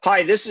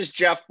Hi, this is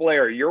Jeff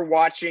Blair. You're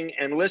watching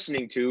and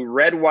listening to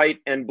Red, White,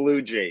 and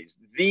Blue Jays,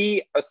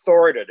 the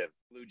authoritative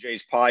Blue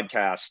Jays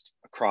podcast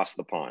across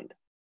the pond.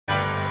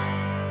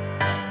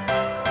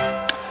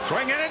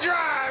 Swing and a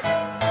drive.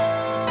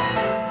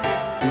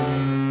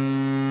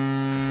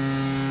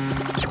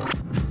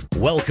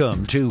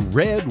 Welcome to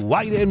Red,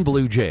 White, and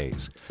Blue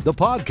Jays, the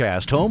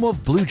podcast home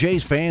of Blue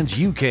Jays Fans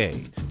UK,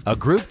 a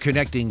group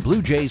connecting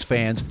Blue Jays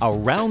fans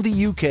around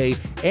the UK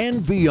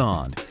and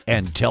beyond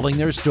and telling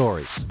their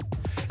stories.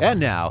 And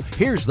now,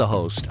 here's the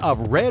host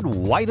of Red,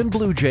 White, and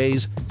Blue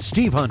Jays,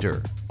 Steve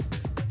Hunter.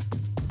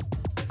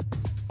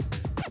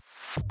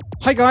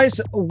 Hi guys,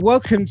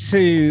 welcome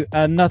to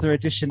another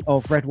edition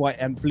of Red, White,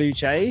 and Blue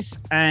Jays.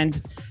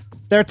 And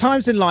there are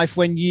times in life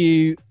when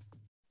you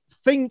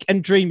think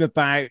and dream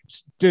about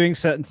doing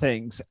certain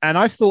things. And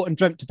I've thought and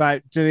dreamt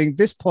about doing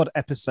this pod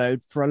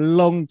episode for a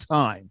long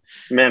time.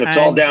 Man, it's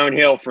all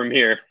downhill from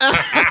here.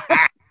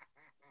 I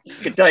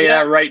can tell you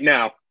that right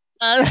now.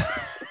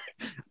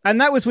 And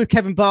that was with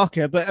Kevin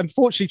Barker, but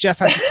unfortunately, Jeff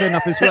had to turn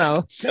up as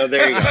well. So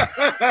there you go.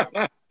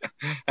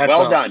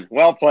 Well done.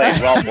 Well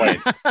played. Well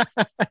played.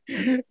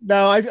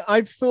 No,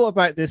 I've thought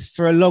about this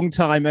for a long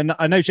time, and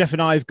I know Jeff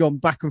and I have gone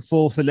back and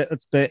forth a little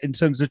bit in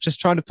terms of just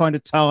trying to find a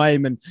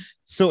time and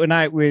sorting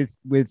out with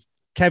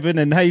Kevin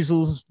and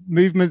Hazel's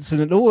movements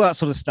and all that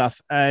sort of stuff.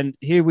 And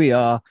here we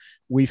are.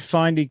 We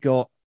finally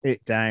got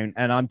it down,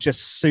 and I'm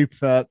just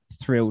super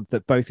thrilled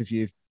that both of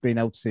you have been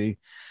able to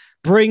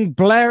bring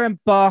Blair and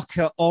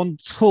Barker on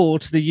tour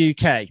to the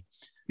UK.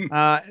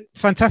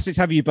 Fantastic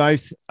to have you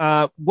both.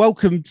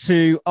 Welcome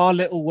to our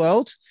little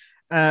world.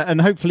 And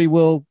hopefully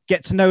we'll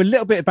get to know a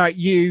little bit about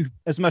you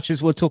as much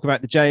as we'll talk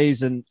about the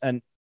Jays and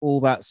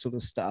all that sort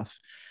of stuff.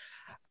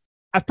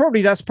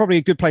 That's probably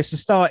a good place to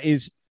start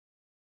is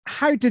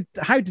how did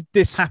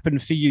this happen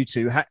for you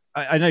two?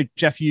 I know,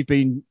 Jeff, you've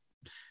been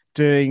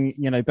doing,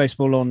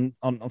 baseball on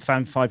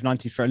Fan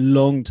 590 for a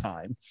long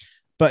time,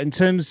 but in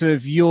terms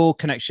of your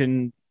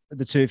connection,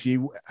 the two of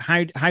you,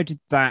 how did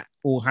that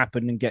all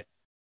happen and get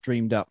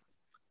dreamed up?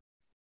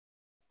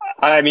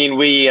 I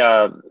mean,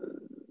 I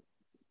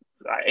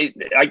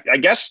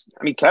guess,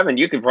 Kevin,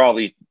 you could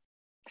probably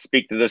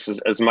speak to this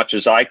as much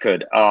as I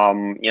could.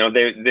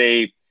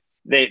 It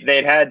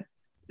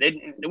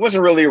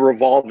wasn't really a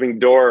revolving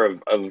door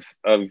of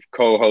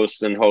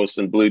co-hosts and hosts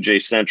in Blue Jay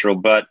Central,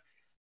 but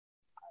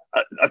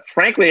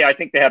frankly, I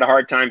think they had a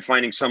hard time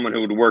finding someone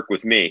who would work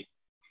with me.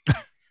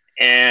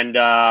 And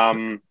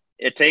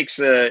it takes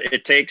the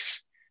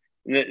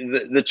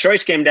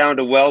choice came down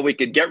to, well, we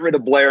could get rid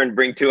of Blair and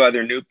bring two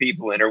other new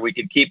people in, or we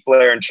could keep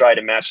Blair and try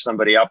to match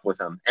somebody up with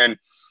him. And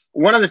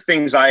one of the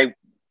things I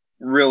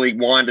really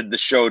wanted the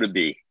show to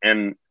be,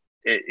 and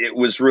it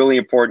was really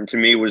important to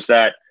me, was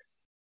that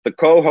the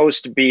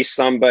co-host be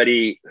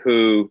somebody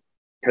who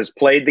has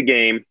played the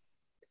game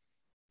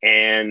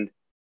and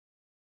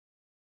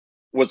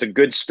was a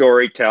good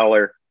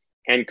storyteller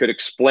and could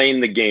explain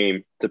the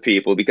game to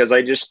people, because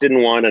I just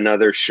didn't want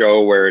another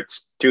show where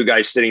it's two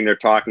guys sitting there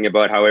talking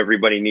about how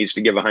everybody needs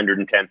to give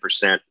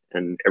 110%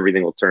 and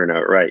everything will turn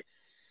out right.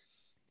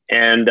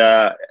 And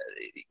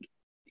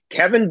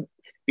Kevin,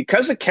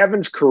 because of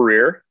Kevin's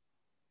career,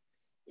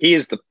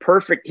 he's the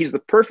perfect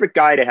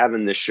guy to have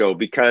in this show,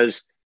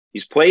 because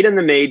he's played in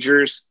the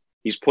majors.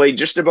 He's played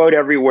just about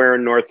everywhere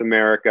in North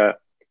America.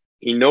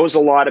 He knows a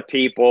lot of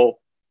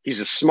people. He's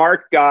a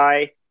smart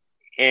guy.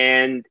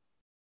 And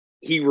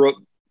he wrote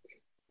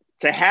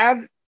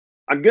I'm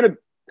going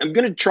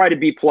to try to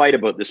be polite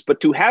about this, but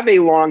to have a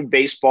long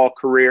baseball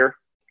career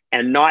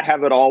and not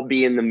have it all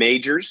be in the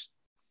majors,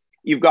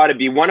 you've got to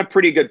be, one, a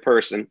pretty good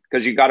person,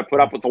 because you've got to put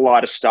up with a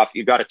lot of stuff.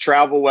 You've got to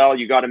travel well.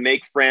 You got to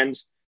make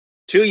friends.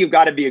 Two, you've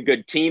got to be a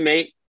good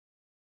teammate.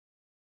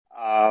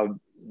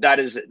 That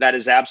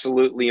is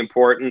absolutely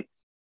important.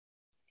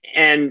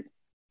 And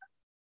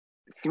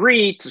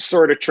three, to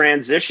sort of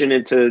transition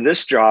into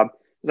this job,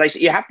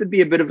 you have to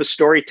be a bit of a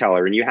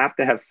storyteller, and you have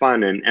to have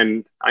fun.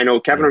 And I know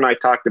Kevin and I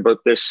talked about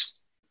this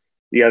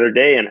the other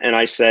day, and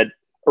I said,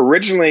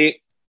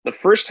 originally, the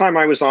first time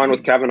I was on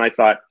with Kevin, I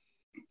thought,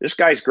 this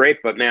guy's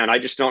great, but man, I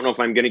just don't know if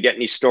I'm going to get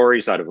any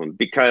stories out of him,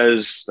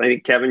 because I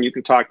think, Kevin, you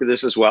can talk to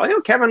this as well.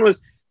 Kevin was,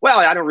 well,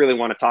 I don't really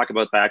want to talk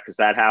about that because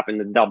that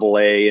happened in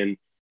AA. And,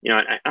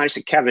 I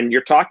said, Kevin,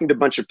 you're talking to a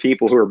bunch of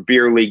people who are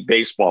beer league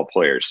baseball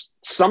players.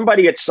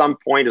 Somebody at some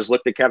point has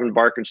looked at Kevin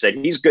Barker and said,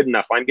 he's good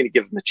enough. I'm going to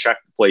give him a check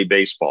to play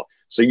baseball.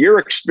 So your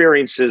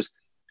experiences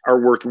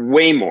are worth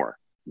way more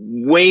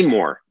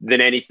than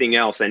anything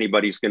else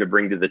anybody's going to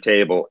bring to the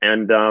table.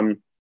 And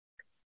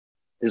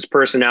his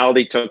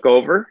personality took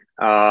over.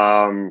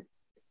 And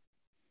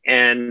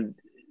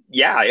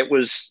yeah, it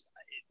was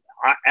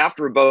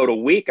after about a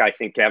week, I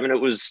think, Kevin, it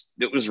was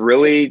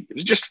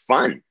just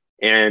fun.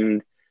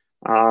 And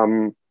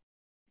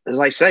as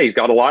I say, he's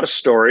got a lot of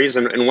stories,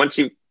 and once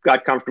he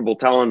got comfortable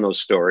telling those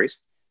stories,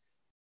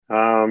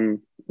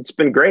 it's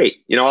been great.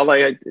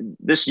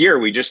 This year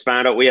we just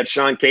found out we had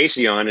Sean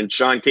Casey on, and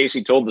Sean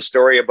Casey told the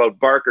story about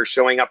Barker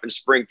showing up in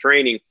spring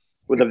training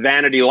with a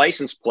vanity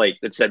license plate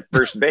that said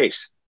first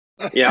base.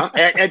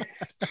 And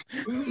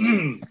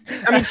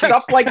I mean,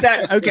 stuff like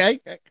that. Okay.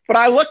 But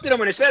I looked at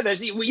him and I said,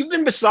 you've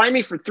been beside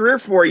me for 3 or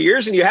 4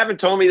 years and you haven't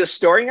told me this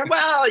story. And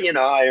well, I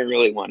didn't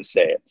really want to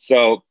say it.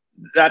 So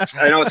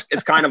I know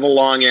it's kind of a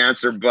long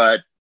answer,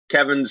 but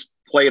Kevin's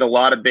played a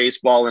lot of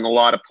baseball in a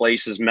lot of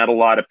places, met a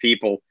lot of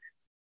people.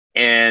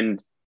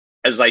 And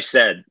as I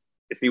said,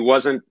 if he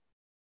wasn't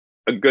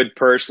a good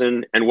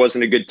person and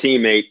wasn't a good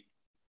teammate,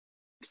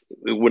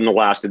 it wouldn't have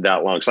lasted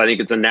that long. So I think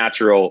it's a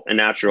natural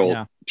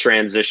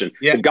transition.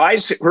 Yeah. The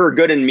guys who are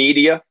good in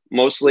media,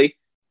 mostly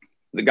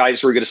the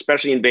guys who are good,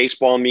 especially in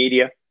baseball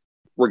media,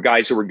 were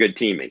guys who were good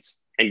teammates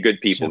and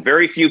good people. Sure.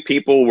 Very few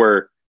people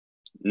were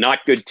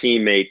not good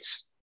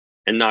teammates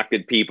and not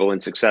good people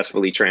and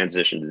successfully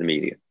transitioned to the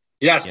media.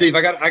 Yeah, Steve,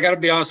 I got to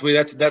be honest with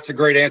you. That's a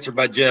great answer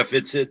by Jeff.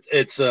 It's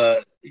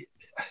the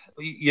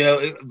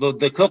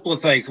couple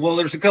of things. Well,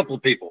 there's a couple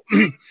of people.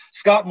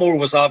 Scott Moore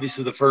was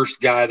obviously the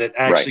first guy that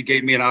actually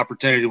gave me an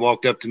opportunity to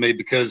walk up to me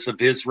because of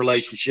his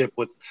relationship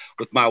with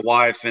my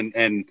wife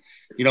and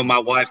my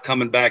wife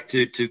coming back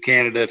to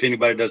Canada. If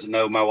anybody doesn't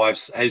know, my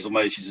wife's Hazel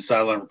May. She's a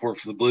sideline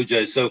reporter for the Blue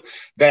Jays. So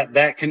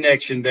that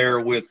connection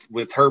there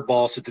with her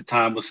boss at the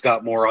time was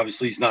Scott Moore.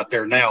 Obviously, he's not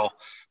there now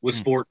with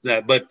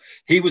Sportsnet, but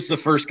he was the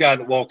first guy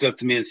that walked up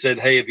to me and said,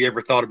 "Hey, have you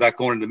ever thought about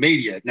going into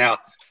media?" Now,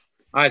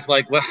 I was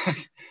like, well,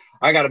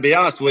 I got to be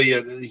honest with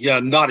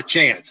you, not a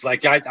chance.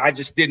 Like I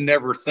just didn't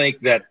ever think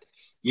that,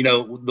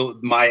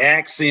 my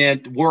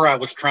accent, where I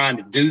was trying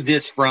to do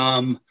this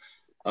from,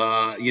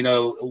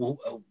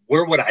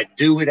 where would I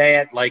do it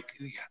at? Like,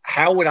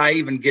 how would I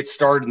even get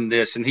started in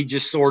this? And he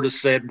just sort of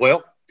said,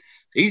 well,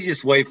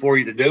 easiest way for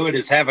you to do it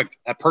is have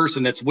a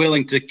person that's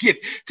willing to give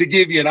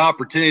you an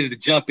opportunity to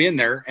jump in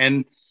there.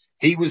 And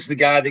he was the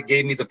guy that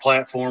gave me the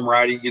platform,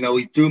 right?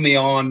 He threw me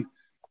on.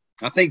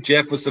 I think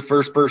Jeff was the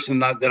first person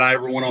that I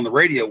ever went on the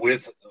radio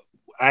with,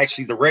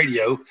 actually the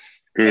radio.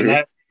 Mm-hmm. And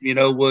that,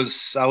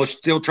 I was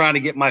still trying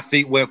to get my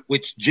feet wet,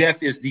 which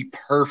Jeff is the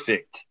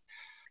perfect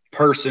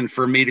person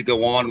for me to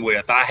go on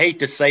with. I hate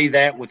to say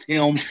that with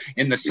him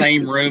in the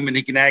same room and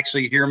he can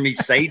actually hear me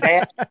say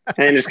that.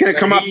 And it's going to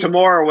come up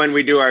tomorrow when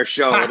we do our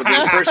show. It'll be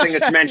the first thing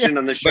that's mentioned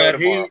on the show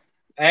tomorrow.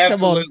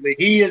 Absolutely.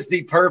 He is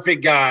the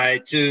perfect guy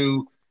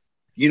to,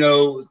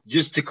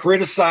 just to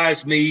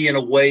criticize me in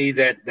a way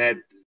that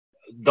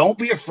don't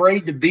be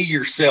afraid to be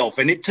yourself.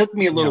 And it took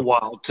me a little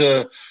while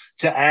to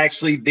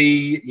actually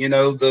be,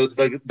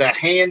 the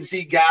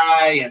handsy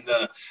guy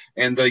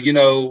and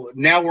the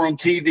now we're on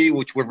TV,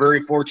 which we're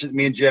very fortunate,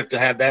 me and Jeff, to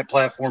have that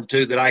platform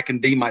too, that I can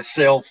be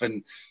myself.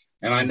 And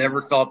I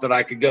never thought that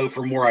I could go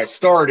from where I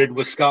started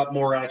with Scott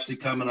Moore actually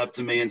coming up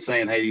to me and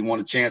saying, "Hey, you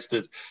want a chance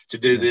to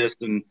do this?"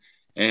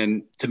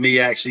 And to me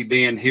actually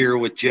being here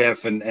with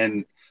Jeff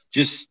and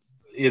just,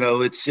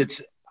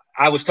 it's,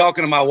 I was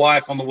talking to my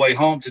wife on the way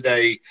home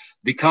today,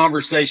 the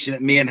conversation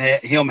that me and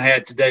him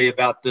had today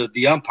about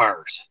the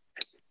umpires,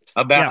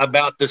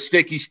 about the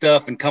sticky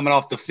stuff and coming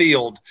off the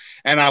field.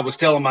 And I was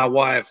telling my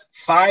wife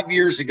 5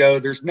 years ago,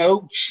 there's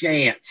no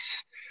chance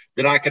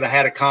that I could have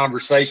had a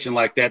conversation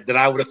like that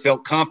I would have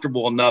felt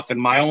comfortable enough in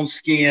my own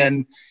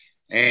skin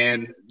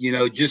and,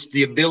 just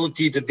the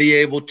ability to be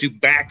able to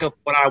back up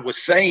what I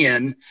was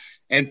saying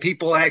and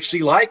people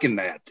actually liking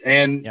that.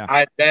 And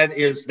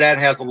that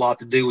has a lot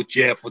to do with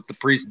Jeff, with the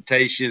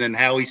presentation and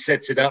how he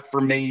sets it up for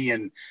me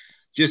and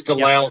just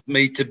allows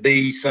me to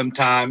be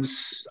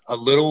sometimes a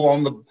little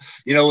on the,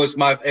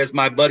 as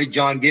my buddy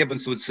John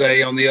Gibbons would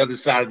say, on the other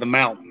side of the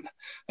mountain.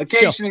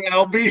 Occasionally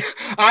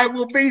I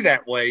will be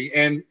that way.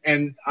 And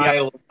I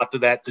owe a lot to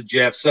that to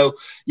Jeff. So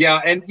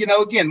and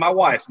again, my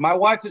wife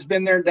has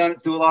been there and done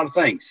it through a lot of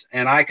things.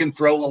 And I can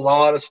throw a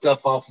lot of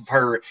stuff off of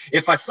her.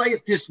 If I say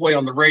it this way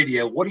on the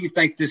radio, what do you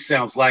think this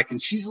sounds like?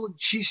 And she's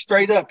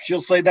straight up.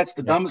 She'll say, "That's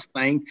the dumbest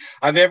thing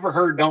I've ever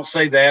heard. Don't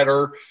say that."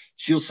 Or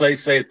she'll say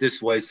it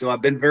this way. So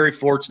I've been very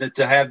fortunate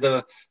to have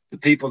the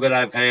people that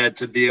I've had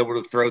to be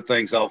able to throw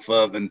things off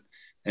of. And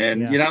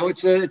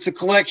it's a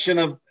collection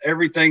of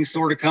everything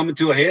sort of coming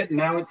to a head, and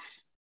now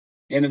it's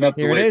ended up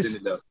the way it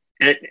ended up.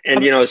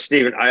 And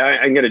Stephen,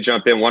 I'm going to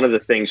jump in. One of the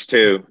things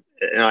too,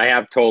 and I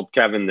have told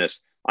Kevin this,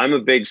 I'm a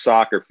big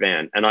soccer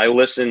fan, and I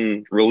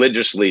listen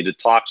religiously to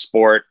Talk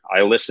Sport.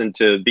 I listen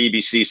to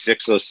BBC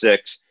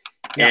 606,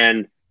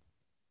 and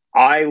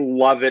I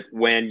love it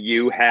when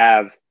you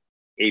have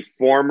a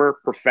former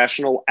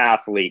professional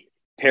athlete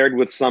paired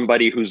with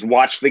somebody who's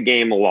watched the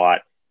game a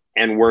lot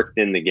and worked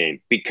in the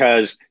game,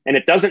 and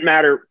it doesn't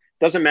matter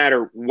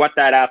what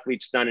that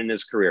athlete's done in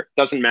his career.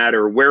 Doesn't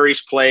matter where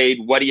he's played,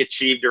 what he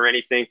achieved or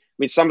anything. I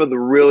mean, some of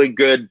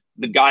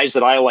the guys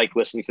that I like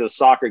listening to, the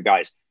soccer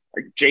guys,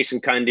 are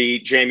Jason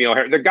Cundy, Jamie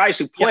O'Hara. They're guys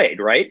who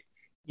played, right?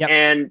 Yep.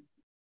 And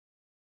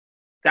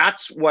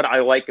that's what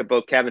I like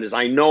about Kevin is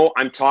I know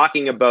I'm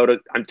talking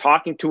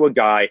to a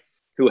guy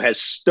who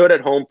has stood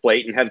at home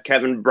plate and had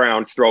Kevin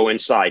Brown throw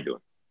inside to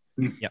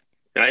him. Yep.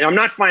 I'm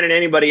not finding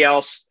anybody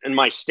else in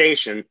my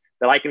station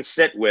that I can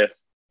sit with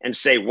and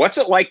say, what's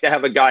it like to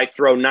have a guy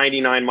throw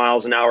 99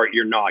 miles an hour at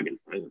your noggin?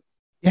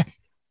 Yeah.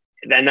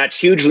 Then that's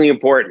hugely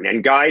important.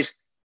 And guys,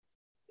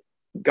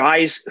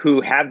 guys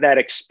who have that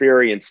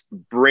experience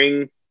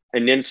bring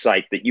an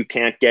insight that you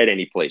can't get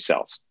anyplace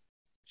else.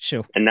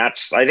 Sure. And I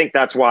think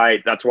that's why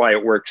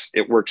it works.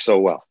 It works so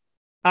well.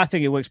 I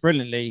think it works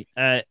brilliantly.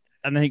 And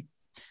I think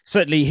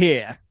certainly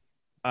here,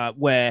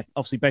 where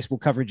obviously baseball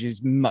coverage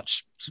is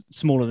much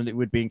smaller than it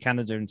would be in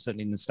Canada and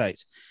certainly in the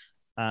States,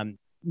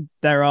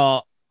 there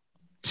are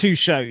two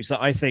shows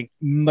that I think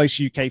most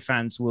UK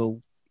fans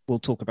will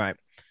talk about.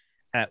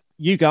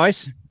 You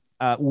guys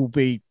will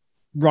be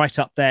right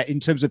up there in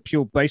terms of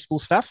pure baseball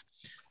stuff.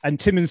 And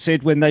Tim and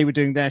Sid, when they were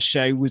doing their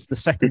show, was the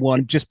second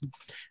one, just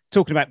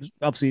talking about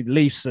obviously the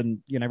Leafs and,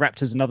 you know,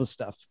 Raptors and other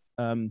stuff,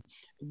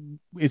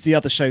 is the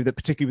other show that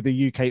particularly with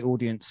the UK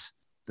audience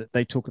that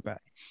they talk about.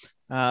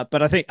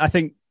 But I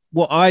think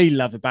what I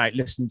love about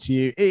listening to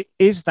you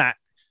is that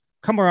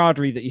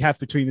camaraderie that you have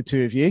between the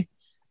two of you,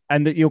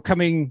 and that you're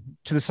coming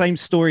to the same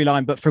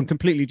storyline, but from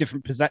completely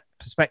different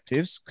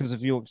perspectives because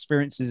of your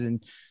experiences in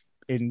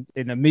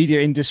a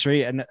media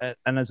industry and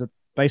as a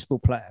baseball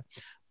player.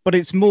 But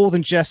it's more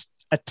than just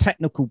a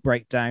technical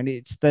breakdown.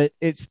 It's the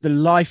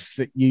life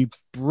that you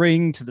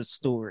bring to the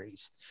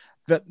stories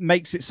that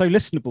makes it so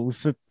listenable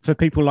for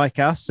people like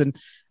us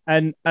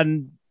and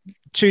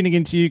tuning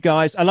into you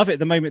guys. I love it at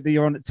the moment that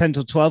you're on at 10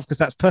 till 12 because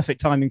that's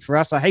perfect timing for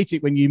us. I hate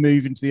it when you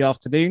move into the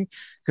afternoon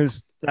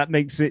because that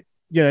makes it,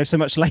 you know, so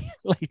much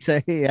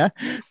later here.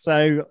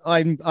 So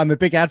I'm a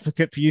big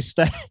advocate for you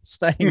staying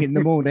in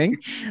the morning.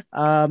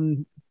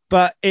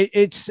 But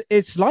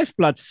it's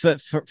lifeblood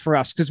for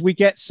us because we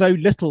get so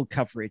little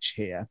coverage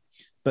here.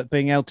 But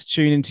being able to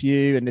tune into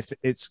you, and if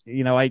it's,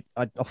 you know, I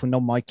often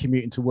on my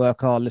commute into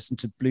work, I'll listen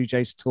to Blue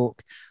Jays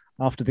talk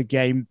after the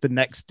game the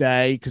next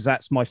day because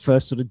that's my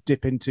first sort of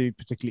dip into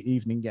particularly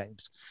evening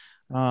games.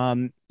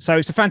 So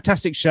it's a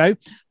fantastic show.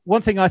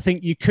 One thing I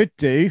think you could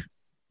do,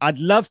 I'd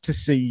love to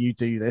see you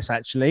do this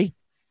actually,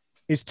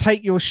 is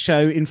take your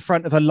show in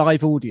front of a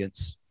live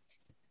audience.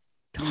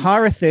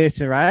 Hire a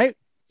theatre out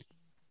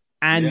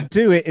and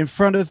do it in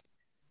front of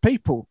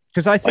people.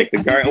 Because I think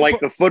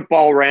like the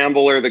Football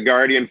Ramble or the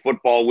Guardian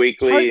Football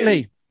Weekly.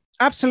 Totally.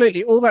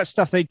 Absolutely. All that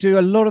stuff. They do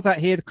a lot of that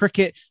here. The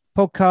cricket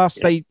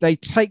podcasts, they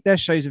take their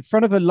shows in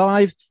front of a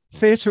live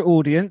theatre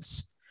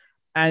audience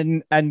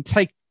and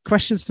take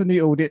questions from the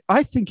audience.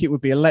 I think it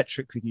would be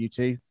electric with you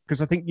two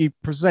because I think you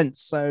present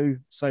so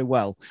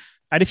well.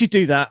 And if you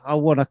do that, I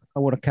want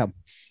to come.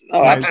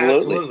 Oh,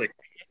 absolutely.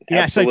 Yeah.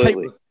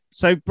 Absolutely.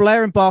 So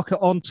Blair and Barker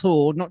on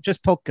tour, not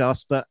just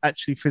podcasts, but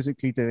actually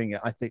physically doing it.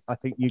 I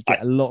think you'd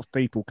get a lot of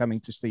people coming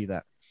to see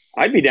that.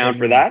 I'd be down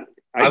for that.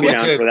 I'd be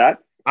down for that.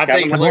 I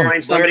think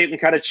find somebody who can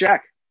cut a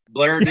check.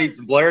 Blair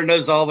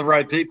knows all the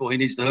right people. He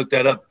needs to hook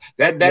that up.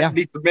 That'd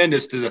be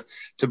tremendous to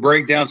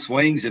break down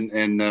swings and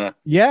to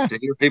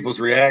hear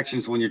people's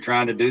reactions when you're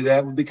trying to do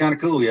that would be kind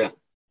of cool. Yeah.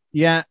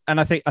 Yeah. And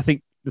I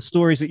think the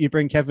stories that you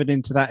bring, Kevin,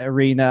 into that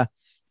arena,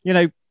 you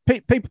know,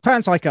 people,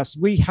 fans like us,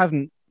 we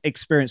haven't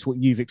experienced what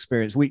you've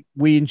experienced.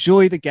 We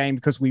enjoy the game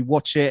because we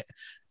watch it.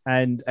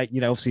 And,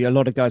 you know, obviously a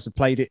lot of guys have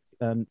played it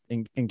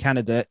in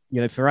Canada. You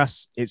know, for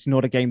us, it's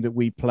not a game that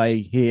we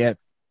play here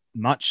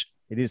much.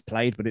 It is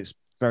played, but it's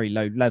very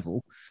low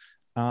level.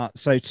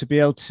 So to be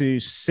able to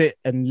sit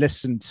and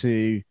listen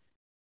to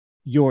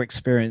your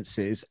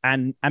experiences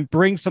and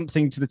bring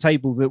something to the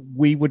table that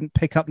we wouldn't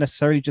pick up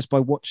necessarily just by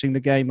watching the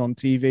game on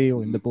TV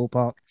or in the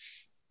ballpark,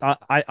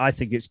 I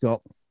think it's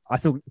got. I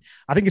think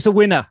it's a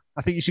winner.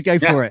 I think you should go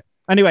for it.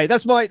 Anyway,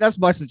 that's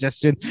my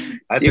suggestion.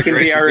 You can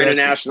be our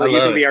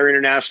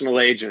international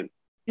agent.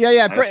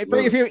 Yeah.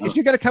 If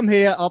you're going to come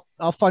here,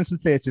 I'll find some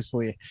theaters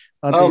for you.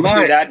 Do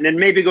that, and then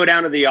maybe go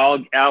down to the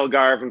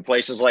Algarve and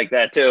places like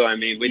that too. I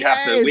mean, we'd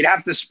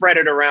have to spread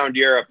it around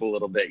Europe a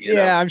little bit. You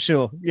know? I'm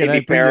sure.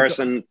 Maybe Paris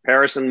and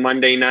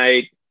Monday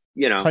night.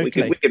 You know,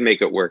 totally. we could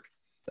make it work.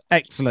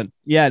 Excellent.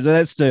 Yeah,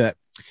 let's do it.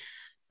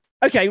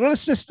 Okay, well,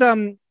 let's just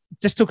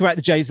talk about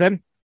the Jays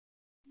then.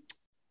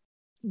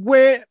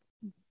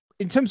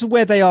 In terms of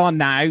where they are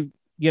now,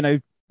 you know,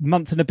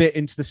 month and a bit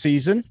into the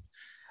season,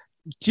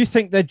 do you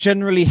think they're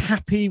generally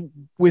happy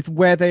with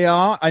where they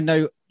are? I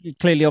know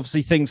clearly,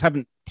 obviously, things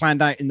haven't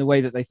planned out in the way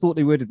that they thought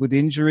they would with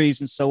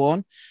injuries and so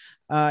on.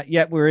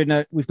 Yet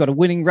we've got a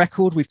winning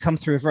record. We've come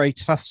through a very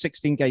tough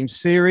 16-game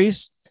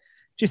series.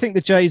 Do you think the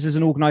Jays as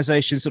an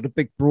organization, sort of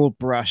big broad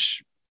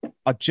brush,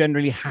 are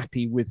generally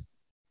happy with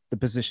the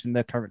position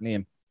they're currently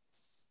in?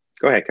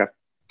 Go ahead, Kev.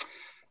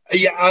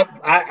 Yeah,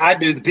 I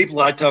do. The people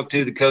I talk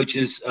to, the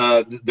coaches,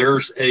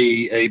 there's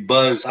a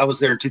buzz. I was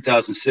there in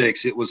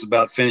 2006. It was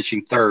about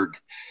finishing third.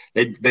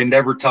 They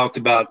never talked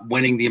about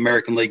winning the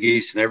American League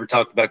East. Never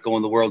talked about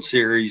going to the World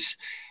Series.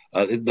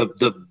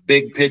 The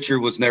big picture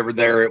was never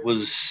there. It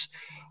was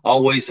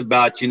always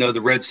about, you know,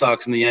 the Red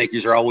Sox and the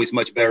Yankees are always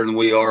much better than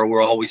we are.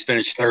 We're always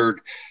finished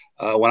third.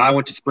 When I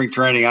went to spring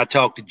training, I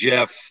talked to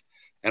Jeff,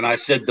 and I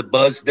said the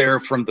buzz there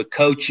from the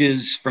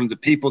coaches, from the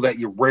people that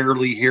you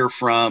rarely hear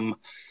from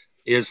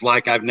is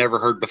like I've never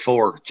heard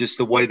before. Just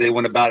the way they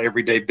went about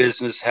everyday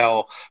business,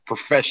 how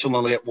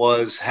professional it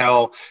was,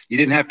 how you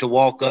didn't have to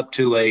walk up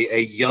to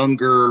a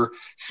younger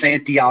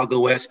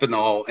Santiago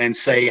Espinal and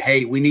say,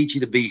 hey, we need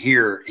you to be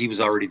here. He was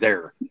already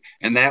there.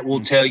 And that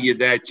will tell you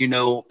that, you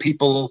know,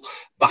 people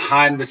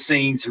behind the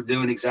scenes are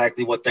doing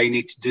exactly what they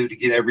need to do to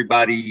get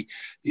everybody,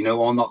 you know,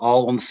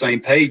 all on the same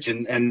page.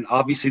 And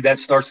obviously that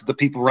starts with the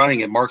people running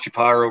it. Mark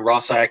Shapiro,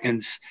 Ross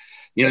Atkins.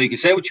 You know, you can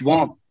say what you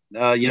want.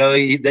 You know,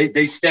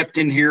 they stepped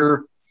in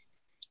here,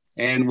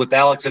 and with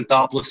Alex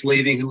Anthopoulos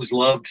leaving, who was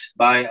loved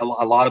by a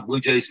lot of Blue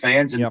Jays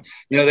fans, and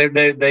you know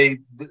they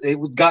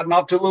gotten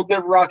off to a little bit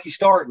of a rocky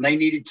start, and they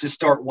needed to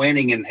start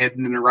winning and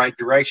heading in the right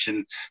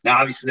direction. Now,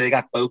 obviously, they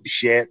got Bo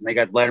Bichette, and they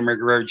got Vladimir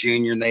Guerrero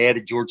Jr., and they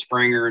added George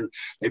Springer, and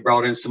they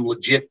brought in some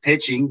legit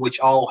pitching, which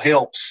all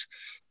helps.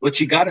 But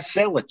you got to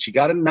sell it. You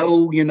got to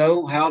know, you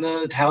know, how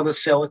to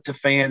sell it to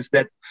fans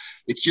that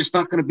it's just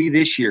not going to be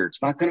this year.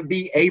 It's not going to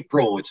be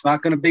April. It's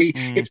not going to be.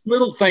 It's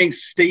little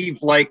things, Steve,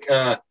 like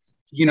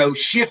you know,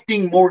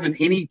 shifting more than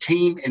any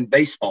team in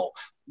baseball.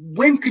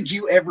 When could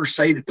you ever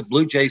say that the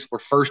Blue Jays were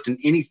first in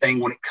anything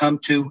when it come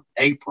to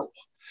April?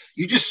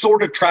 You just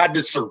sort of tried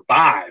to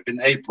survive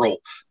in April.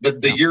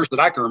 The years that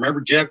I can remember,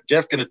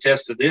 Jeff can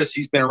attest to this.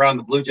 He's been around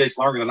the Blue Jays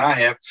longer than I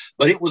have,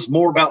 but it was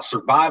more about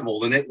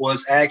survival than it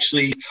was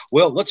actually,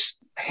 well, let's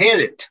head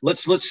it.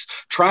 Let's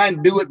try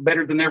and do it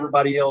better than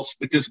everybody else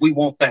because we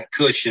want that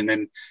cushion.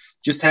 And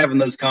just having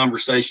those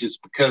conversations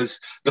because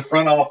the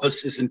front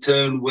office is in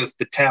tune with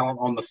the talent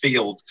on the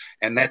field.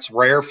 And that's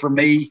rare for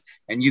me.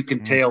 And you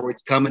can tell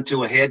it's coming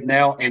to a head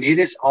now. And it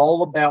is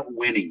all about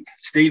winning.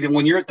 Steven,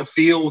 when you're at the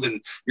field and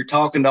you're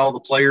talking to all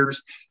the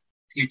players,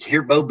 you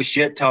hear Bo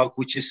Bichette talk,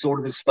 which is sort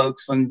of the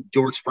spokesman.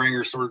 George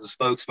Springer is sort of the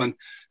spokesman.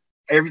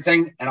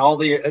 Everything and all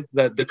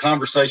the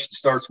conversation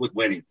starts with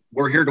winning.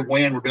 We're here to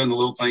win. We're doing the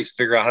little things to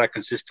figure out how to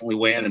consistently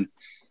win. And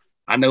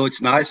I know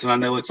it's nice, and I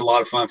know it's a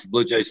lot of fun for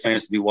Blue Jays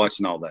fans to be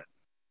watching all that.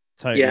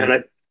 Totally. Yeah,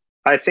 and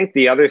I think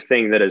the other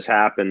thing that has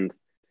happened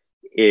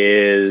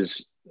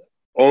is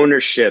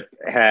ownership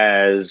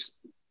has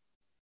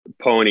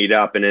ponied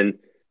up. And then,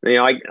 you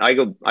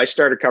know, I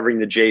started covering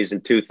the Jays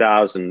in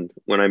 2000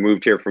 when I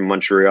moved here from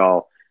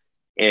Montreal.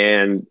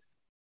 And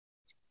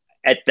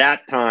at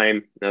that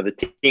time, now the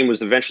team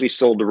was eventually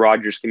sold to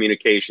Rogers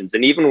Communications.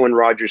 And even when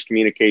Rogers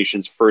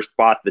Communications first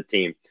bought the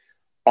team,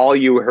 all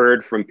you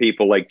heard from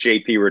people like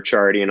JP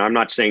Ricciardi, and I'm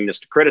not saying this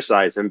to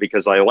criticize him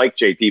because I like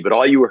JP, but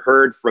all you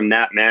heard from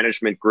that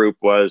management group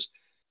was,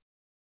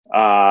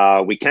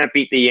 we can't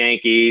beat the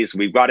Yankees.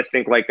 We've got to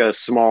think like a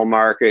small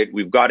market.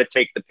 We've got to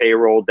take the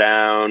payroll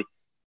down.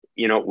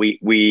 You know, we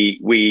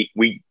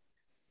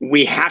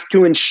have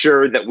to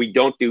ensure that we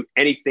don't do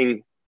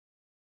anything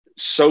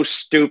so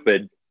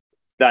stupid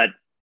that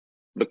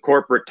the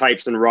corporate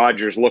types in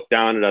Rogers look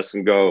down at us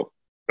and go,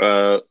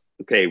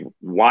 okay,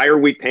 why are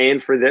we paying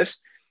for this?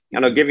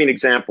 And I'll give you an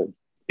example.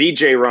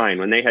 BJ Ryan,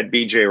 when they had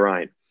BJ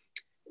Ryan,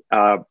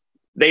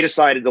 they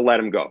decided to let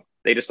him go.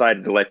 They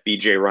decided to let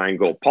BJ Ryan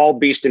go. Paul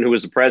Beeston, who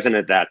was the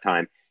president at that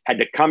time, had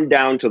to come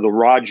down to the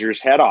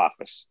Rogers head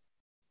office,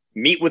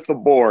 meet with the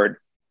board,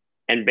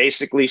 and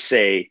basically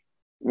say,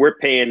 we're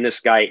paying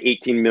this guy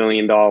 $18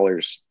 million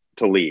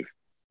to leave.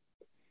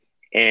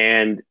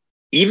 And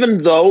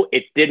even though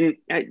it didn't,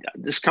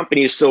 this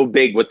company is so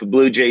big, what the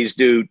Blue Jays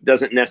do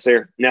doesn't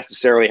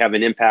necessarily have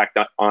an impact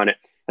on it.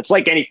 It's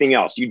like anything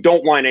else. You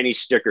don't want any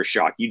sticker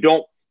shock. You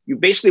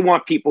basically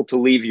want people to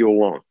leave you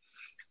alone.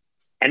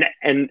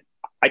 And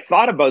I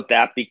thought about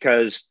that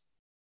because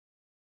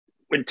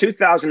when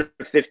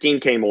 2015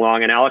 came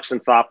along and Alex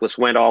Anthopoulos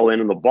went all in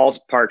and the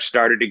ballpark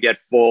started to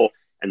get full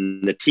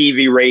and the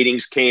TV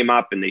ratings came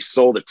up and they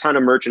sold a ton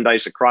of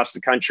merchandise across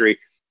the country,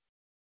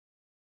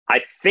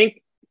 I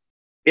think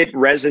it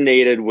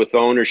resonated with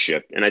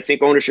ownership. And I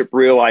think ownership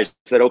realized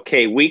that,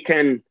 okay,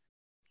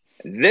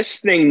 this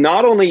thing,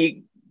 not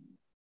only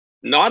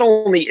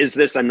is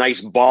this a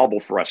nice bauble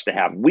for us to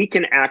have, we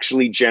can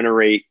actually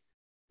generate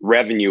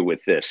revenue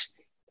with this.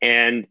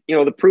 And, you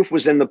know, the proof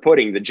was in the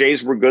pudding. The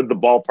Jays were good. The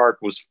ballpark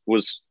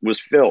was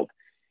filled.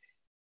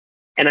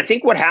 And I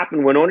think what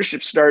happened when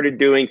ownership started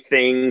doing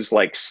things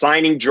like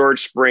signing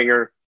George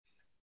Springer,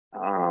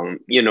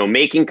 you know,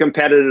 making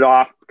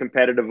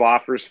competitive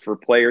offers for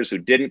players who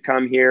didn't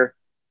come here.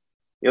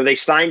 You know, they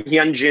signed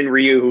Hyunjin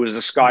Ryu, who was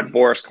a Scott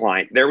Boras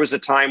client. There was a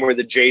time where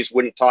the Jays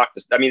wouldn't talk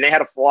to. I mean, they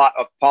had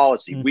a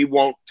policy. We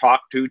won't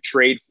talk to,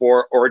 trade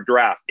for, or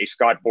draft a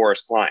Scott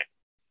Boras client.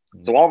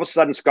 So all of a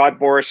sudden, Scott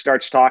Boras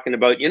starts talking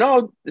about, you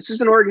know, this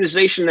is an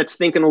organization that's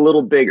thinking a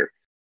little bigger.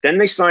 Then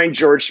they signed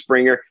George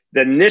Springer.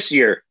 Then this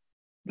year,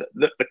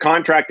 the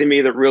contract to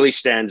me that really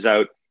stands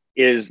out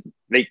is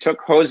they took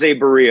Jose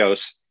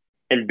Barrios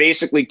and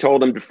basically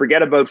told him to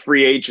forget about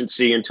free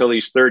agency until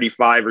he's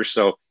 35 or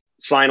so,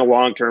 sign a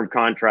long-term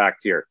contract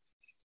here.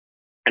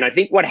 And I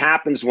think what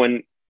happens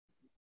when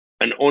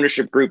an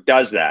ownership group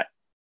does that,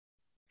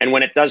 and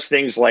when it does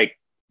things like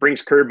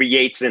brings Kirby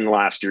Yates in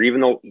last year, even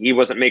though he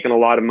wasn't making a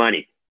lot of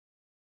money,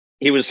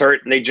 he was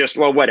hurt and they just,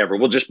 well, whatever,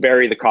 we'll just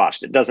bury the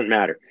cost. It doesn't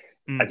matter.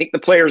 I think the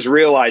players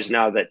realize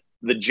now that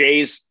the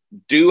Jays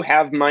do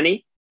have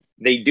money.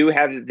 They do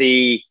have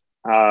the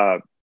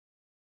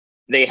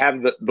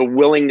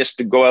willingness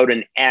to go out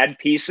and add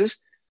pieces.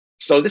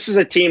 So this is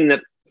a team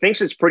that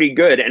thinks it's pretty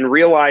good and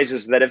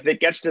realizes that if it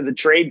gets to the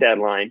trade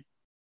deadline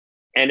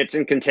and it's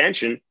in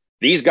contention,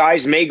 these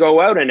guys may go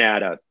out and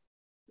add a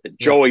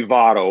Joey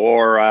Votto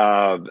or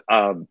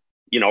a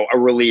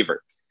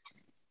reliever.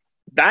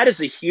 That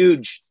is a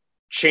huge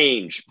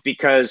change,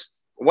 because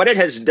what it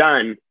has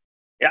done,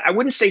 I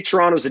wouldn't say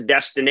Toronto's a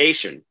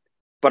destination,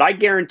 but I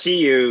guarantee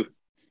you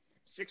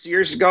 6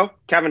 years ago,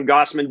 Kevin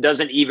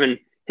Gossman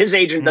his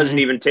agent doesn't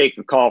even take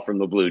a call from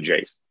the Blue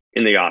Jays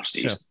in the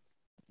offseason. Sure.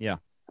 Yeah.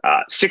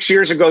 6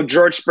 years ago,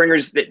 George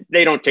Springer's,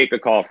 they don't take a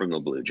call from the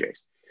Blue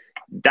Jays.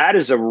 That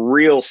is a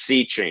real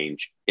sea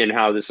change in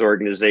how this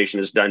organization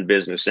has done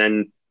business.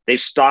 And they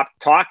stopped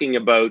talking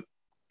about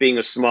being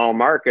a small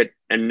market.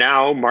 And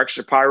now Mark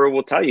Shapiro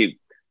will tell you,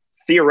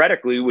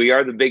 theoretically, we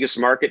are the biggest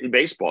market in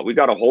baseball. We've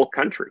got a whole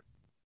country.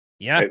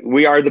 Yeah.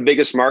 We are the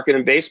biggest market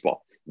in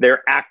baseball.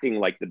 They're acting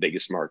like the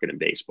biggest market in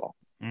baseball.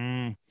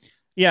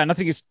 Yeah. And I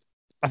think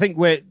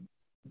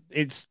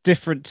it's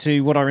different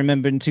to what I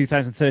remember in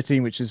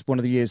 2013, which is one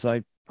of the years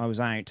I was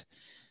out,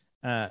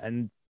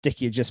 and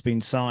Dickey had just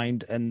been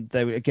signed. And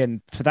there were,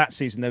 again, for that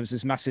season, there was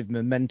this massive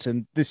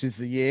momentum. This is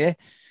the year.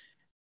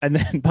 And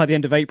then by the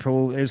end of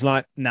April, it was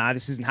like, nah,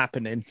 this isn't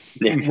happening.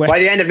 Yeah. By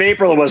the end of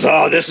April, it was,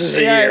 this is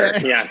a year.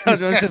 Yeah. I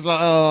was just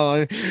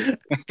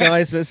like,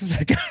 guys,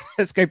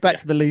 let's go back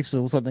to the Leafs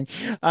or something.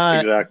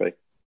 Exactly.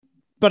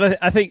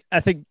 But I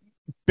think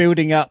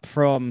building up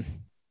from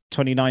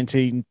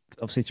 2019,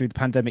 obviously through the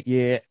pandemic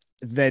year,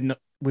 then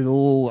with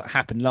all that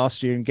happened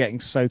last year and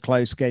getting so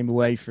close, game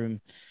away from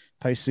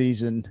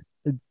postseason,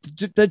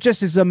 there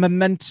just is a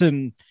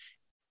momentum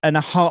and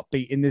a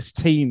heartbeat in this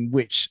team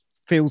which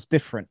feels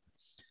different.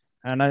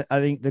 And I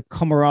think the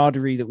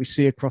camaraderie that we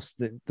see across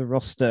the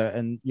roster,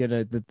 and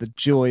the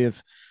joy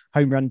of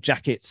home run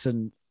jackets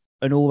and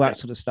all that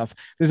sort of stuff,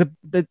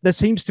 there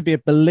seems to be a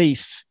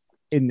belief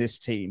in this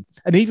team,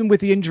 and even with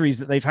the injuries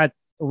that they've had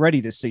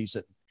already this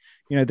season,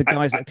 the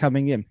guys that are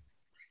coming in.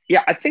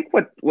 Yeah, I think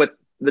what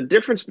the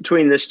difference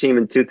between this team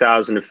and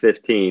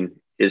 2015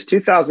 is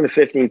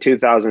 2015,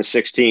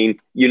 2016,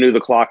 you knew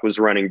the clock was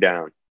running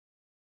down,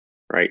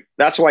 right?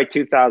 That's why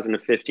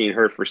 2015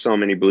 hurt for so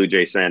many Blue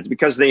Jays fans,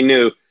 because they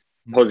knew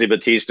Jose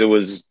Bautista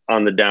was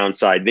on the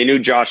downside. They knew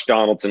Josh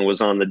Donaldson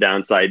was on the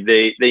downside.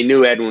 They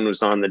knew Edwin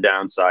was on the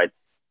downside.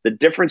 The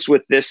difference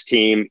with this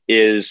team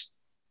is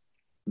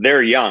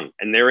they're young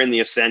and they're in the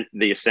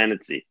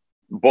ascendancy.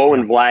 Bo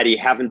and Vladdy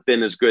haven't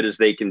been as good as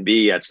they can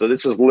be yet. So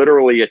this is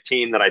literally a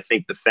team that I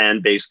think the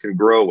fan base can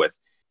grow with.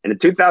 And in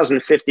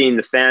 2015,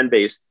 the fan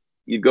base,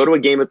 you go to a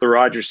game at the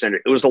Rogers Center,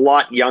 it was a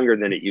lot younger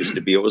than it used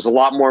to be. It was a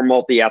lot more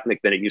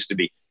multi-ethnic than it used to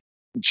be.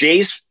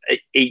 Jays,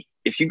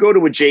 if you go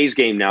to a Jays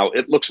game now,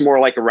 it looks more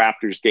like a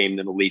Raptors game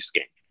than a Leafs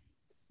game.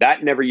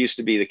 That never used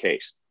to be the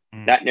case.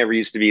 That never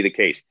used to be the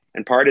case.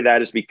 And part of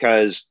that is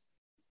because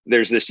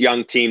there's this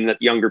young team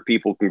that younger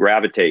people can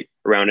gravitate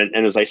around.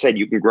 And as I said,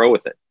 you can grow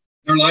with it.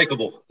 They're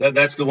likable.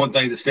 That's the one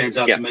thing that stands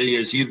out to me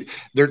is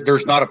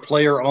there's not a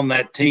player on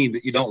that team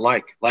that you don't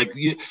like. Like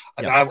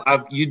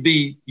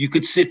you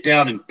could sit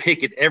down and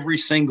pick at every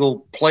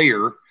single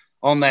player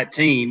on that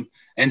team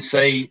and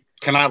say,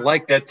 can I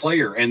like that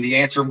player? And the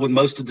answer would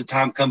most of the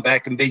time come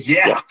back and be,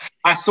 yeah.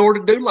 I sort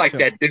of do like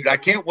that dude. I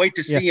can't wait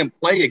to see him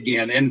play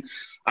again. And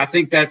I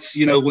think that's,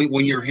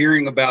 when you're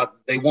hearing about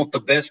they want the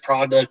best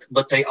product,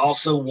 but they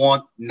also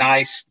want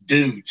nice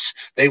dudes.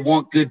 They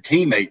want good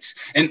teammates.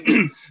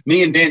 And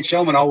me and Dan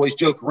Shulman always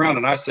joke around,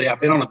 and I say I've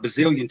been on a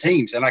bazillion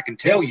teams, and I can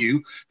tell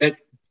you that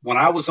when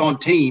I was on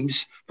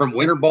teams from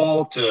winter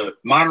ball to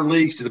minor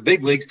leagues to the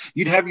big leagues,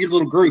 you'd have your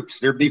little groups.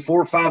 There'd be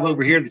 4 or 5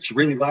 over here that you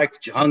really liked,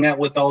 that you hung out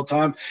with all the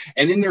time.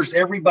 And then there's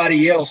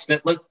everybody else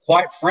that,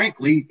 quite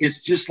frankly, is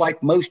just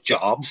like most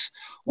jobs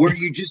where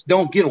you just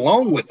don't get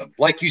along with them.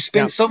 Like you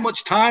spend so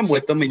much time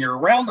with them and you're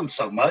around them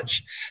so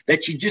much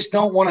that you just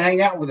don't want to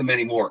hang out with them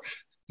anymore.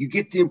 You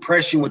get the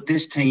impression with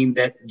this team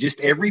that just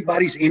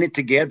everybody's in it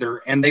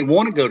together and they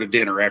want to go to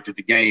dinner after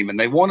the game and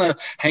they want to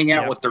hang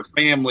out with their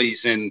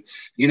families and,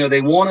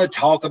 they want to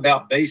talk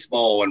about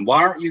baseball and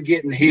why aren't you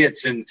getting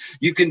hits? And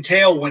you can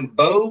tell when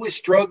Bo is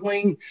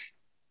struggling,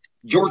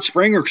 George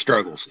Springer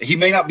struggles. He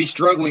may not be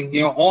struggling,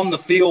 on the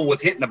field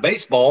with hitting a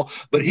baseball,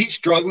 but he's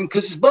struggling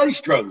because his buddy's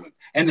struggling.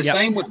 And the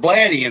same with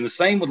Vladdy, and the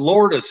same with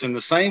Lourdes, and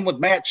the same with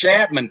Matt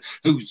Chapman,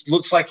 who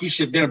looks like he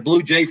should have been a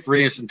Blue Jay for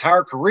his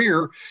entire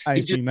career.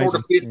 He just sort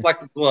of fits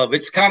like a glove.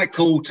 It's kind of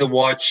cool to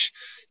watch,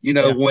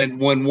 when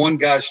one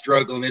guy's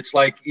struggling. It's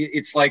like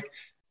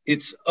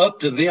it's up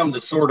to them to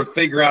sort of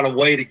figure out a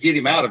way to get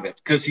him out of it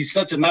because he's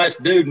such a nice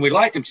dude and we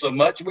like him so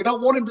much. We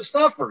don't want him to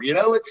suffer,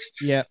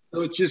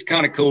 So it's just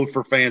kind of cool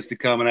for fans to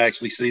come and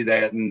actually see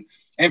that.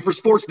 And for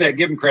Sportsnet,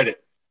 give them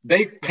credit.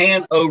 They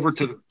pan over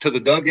to the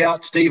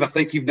dugout, Steve. I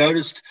think you've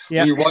noticed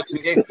when you're watching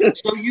the game,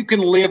 so you can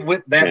live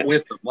with that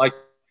with them. Like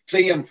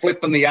see him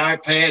flipping the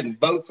iPad and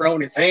Bo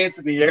throwing his hands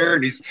in the air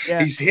and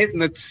he's hitting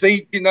the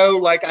seat,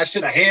 like I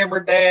should have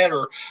hammered that,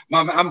 or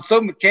I'm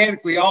so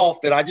mechanically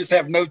off that I just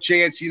have no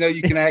chance.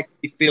 You can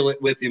actually feel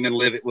it with him and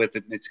live it with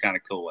it. And it's kind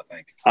of cool, I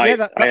think. I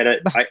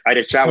had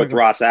a chat with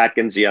Ross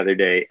Atkins the other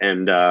day,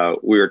 and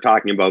we were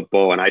talking about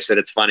Bo, and I said,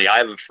 it's funny. I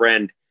have a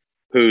friend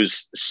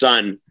whose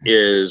son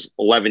is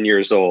 11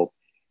 years old,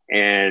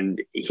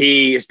 and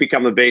he has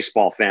become a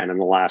baseball fan in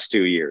the last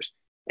 2 years.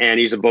 And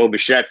he's a Bo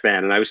Bichette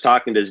fan. And I was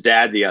talking to his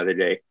dad the other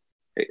day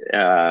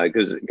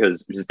because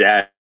his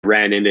dad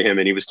ran into him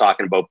and he was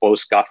talking about Bo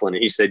Scufflin.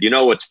 And he said,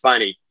 what's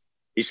funny?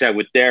 He said,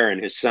 with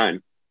Darren, his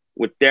son,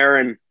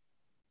 I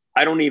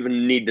don't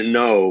even need to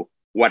know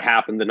what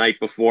happened the night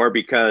before,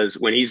 because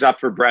when he's up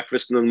for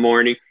breakfast in the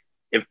morning,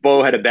 if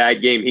Bo had a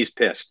bad game, he's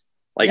pissed.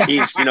 Like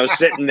he's,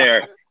 sitting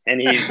there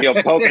and he's,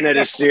 poking at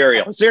his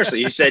cereal.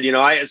 Seriously. He said,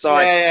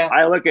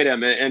 I look at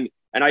him and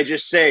I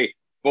just say,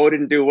 Bo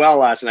didn't do well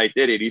last night,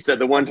 did he? He said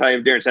the one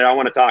time Darren said, I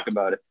want to talk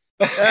about it.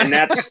 And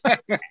that's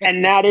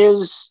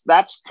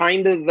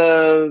kind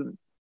of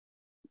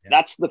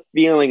that's the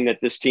feeling that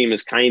this team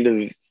has kind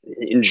of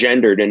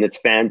engendered in its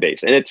fan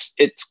base. And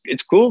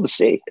it's cool to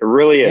see. It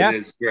really is. Yeah.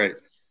 It's great.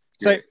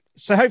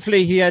 So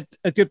hopefully he had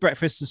a good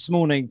breakfast this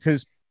morning,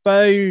 because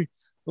Bo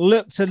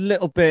looked a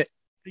little bit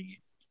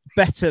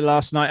better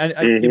last night.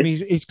 I mean,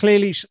 he's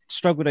clearly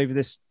struggled over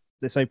this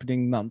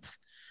opening month.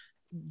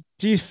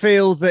 Do you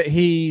feel that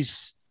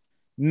he's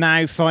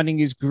now finding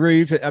his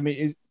groove? I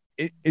mean,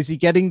 is he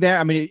getting there?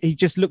 I mean, he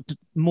just looked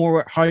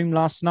more at home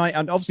last night,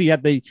 and obviously he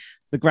had the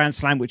Grand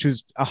Slam, which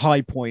was a high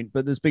point,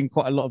 but there's been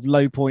quite a lot of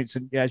low points.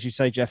 And as you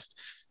say, Jeff,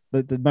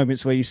 the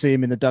moments where you see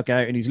him in the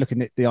dugout and he's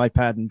looking at the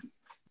iPad and,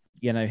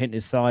 hitting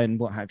his thigh and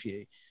what have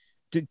you.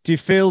 Do you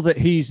feel that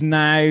he's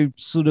now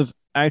sort of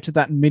out of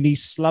that mini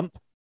slump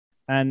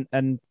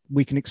and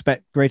we can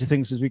expect greater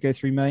things as we go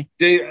through May?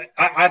 Dude,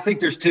 I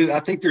think there's two. I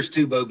think there's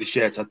two Bo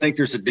Bichettes. I think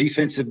there's a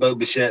defensive Bo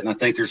Bichette, and I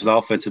think there's an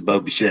offensive Bo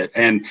Bichette.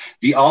 And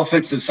the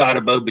offensive side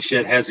of Bo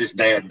Bichette has his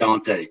dad,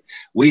 Dante.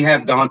 We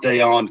have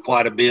Dante on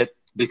quite a bit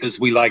because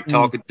we like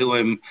talking to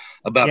him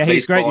about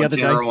baseball in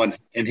general,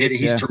 and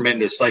he's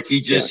tremendous. Like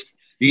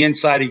the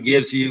insight he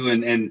gives you,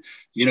 and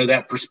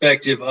that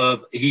perspective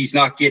of he's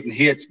not getting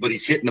hits, but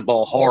he's hitting the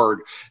ball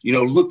hard.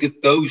 Look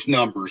at those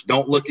numbers.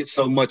 Don't look at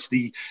so much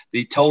the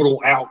total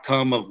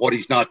outcome of what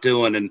he's not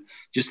doing, and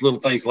just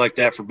little things like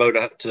that for Bo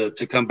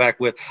to come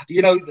back with.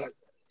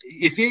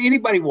 If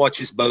anybody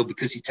watches Bo,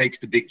 because he takes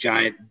the big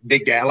daddy,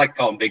 I like to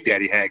call him Big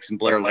Daddy hacks, and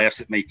Blair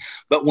laughs at me.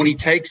 But when he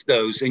takes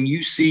those and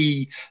you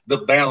see the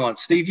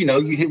balance, Steve,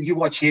 you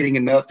watch hitting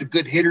enough. The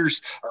good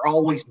hitters are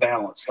always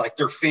balanced. Like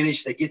they're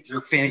finished, they get their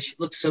finish. It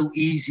looks so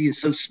easy and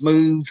so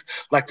smooth,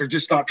 like they're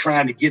just not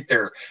trying to get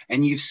there.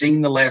 And you've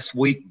seen the last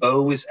week,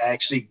 Bo is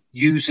actually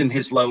using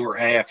his lower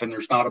half, and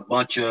there's not a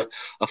bunch of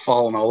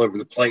falling all over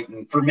the plate.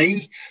 And for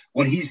me,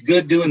 when he's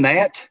good doing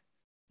that,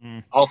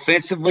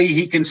 offensively,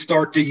 he can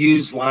start to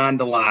use line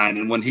to line.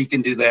 And when he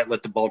can do that,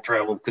 let the ball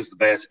travel because of the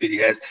bad speed he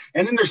has.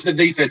 And then there's the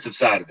defensive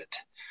side of it.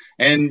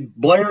 And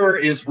Blair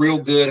is real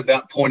good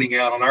about pointing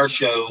out on our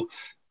show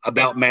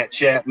about Matt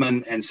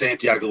Chapman and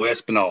Santiago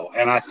Espinal.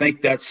 And I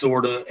think that's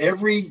sort of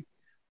every,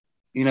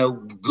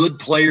 good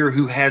player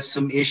who has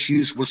some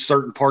issues with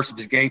certain parts of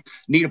his game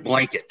need a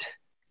blanket.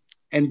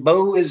 And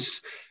Bo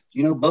is,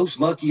 Bo's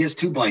lucky he has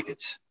two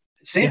blankets.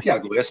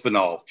 Santiago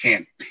Espinal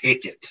can't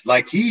pick it.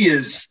 Like he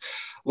is –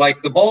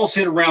 like the ball's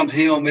hit around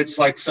him, it's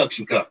like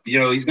suction cup.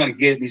 He's going to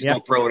get it and he's going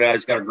to throw it out.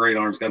 He's got a great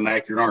arm. He's got an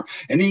accurate arm.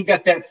 And then you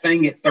got that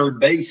thing at third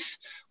base,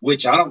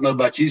 which I don't know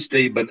about you,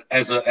 Steve, but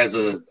as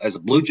a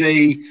Blue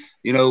Jay,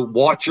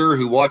 watcher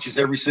who watches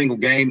every single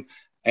game,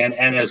 and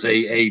as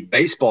a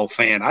baseball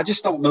fan, I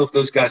just don't know if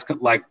those guys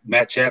like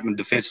Matt Chapman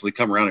defensively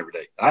come around every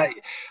day.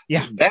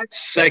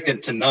 That's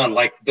second to none.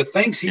 Like the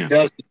things he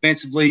does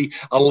defensively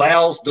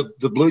allows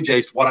the Blue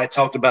Jays, what I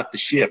talked about, the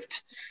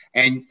shift.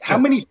 And how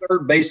many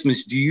third basemen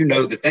do you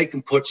know that they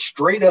can put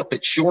straight up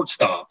at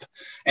shortstop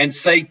and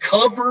say,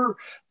 cover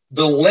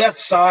the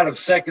left side of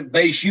second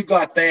base? You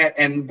got that,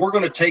 and we're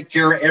going to take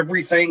care of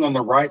everything on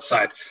the right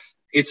side.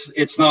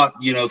 It's not,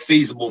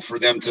 feasible for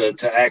them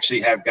to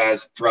actually have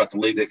guys throughout the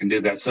league that can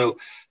do that. So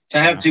to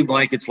have two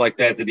blankets like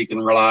that he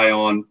can rely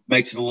on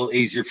makes it a little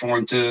easier for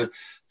him to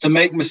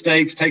make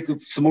mistakes, take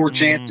some more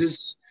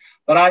chances.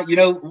 But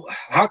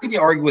how can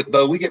you argue with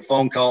Bo? We get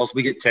phone calls,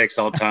 we get texts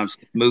all the time.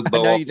 Move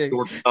Bo off the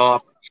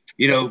shortstop,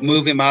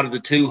 move him out of the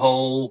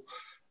 2-hole.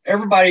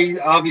 Everybody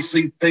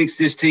obviously thinks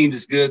this team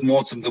is good and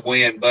wants them to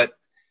win, but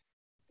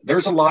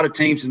there's a lot of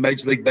teams in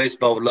Major League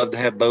Baseball would love to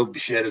have Bo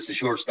Bichette as the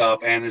shortstop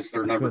and as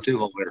their number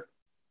 2-hole hitter.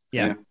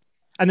 Yeah.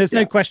 And there's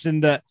no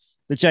question that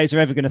the Jays are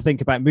ever going to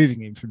think about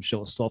moving him from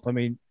shortstop. I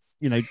mean,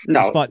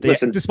 despite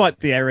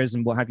the errors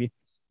and what have you.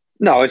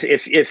 No,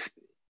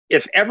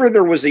 if ever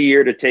there was a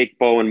year to take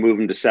Bo and move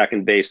him to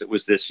second base, it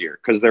was this year,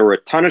 because there were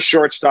a ton of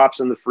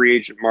shortstops in the free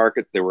agent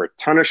market. There were a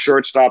ton of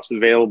shortstops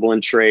available in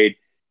trade,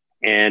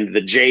 and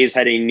the Jays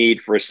had a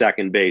need for a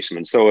second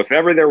baseman. So if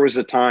ever there was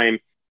a time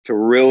to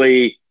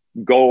really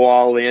go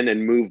all in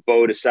and move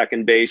Bo to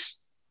second base,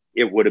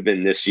 it would have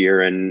been this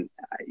year. And,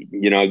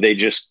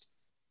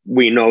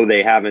 we know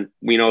they haven't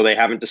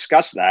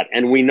discussed that.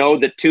 And we know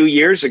that 2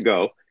 years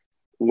ago,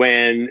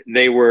 when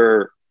they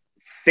were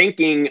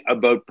thinking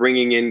about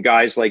bringing in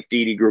guys like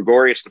Didi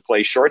Gregorius to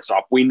play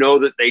shortstop, we know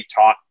that they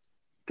talked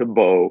to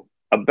Bo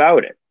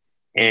about it.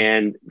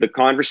 And the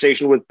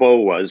conversation with Bo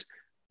was,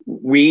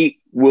 we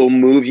will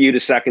move you to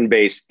second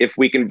base if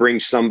we can bring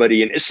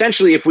somebody in.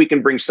 Essentially, if we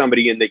can bring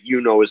somebody in that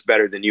is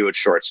better than you at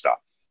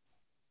shortstop.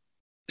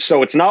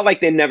 So it's not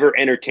like they never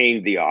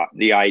entertained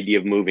the idea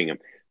of moving him,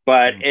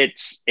 but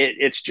it's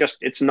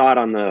not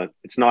on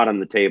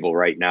the table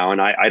right now, and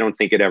I don't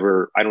think it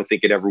ever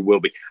will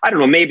be. I don't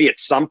know, maybe at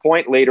some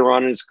point later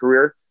on in his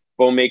career,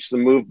 Bo makes the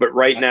move, but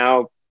right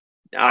now,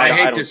 I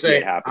hate to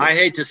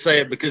say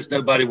it because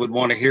nobody would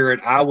want to hear it.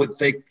 I would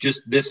think,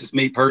 just this is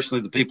me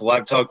personally, the people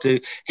I've talked to,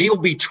 he'll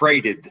be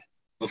traded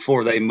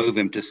before they move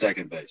him to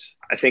second base.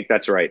 I think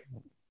that's right.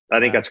 I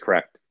think that's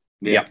correct.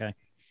 Yeah. Okay.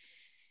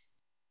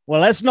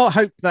 Well, let's not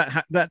hope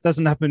that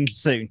doesn't happen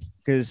soon,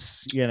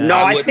 because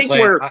No, I think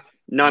we're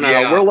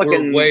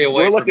looking way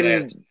away from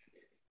that.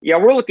 Yeah,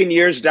 we're looking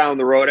years down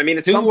the road. I mean,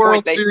 it's 2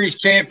 World Series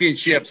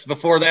championships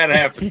before that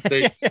happens.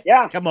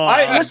 Yeah, come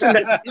on. Listen,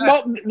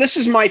 this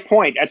is my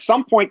point. At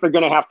some point, they're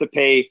going to have to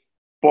pay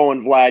Bo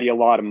and Vladdy a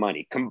lot of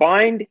money.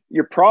 Combined,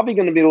 you're probably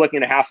going to be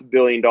looking at $500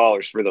 million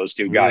for those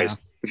two guys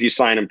if you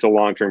sign them to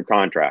long-term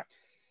contract.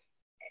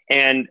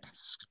 And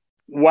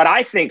what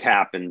I think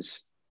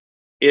happens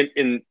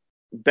in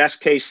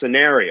best case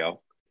scenario,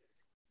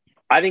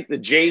 I think the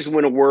Jays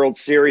win a World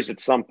Series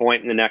at some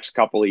point in the next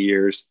couple of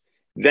years.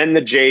 Then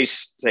the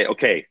Jays say,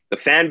 okay, the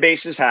fan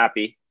base is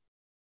happy.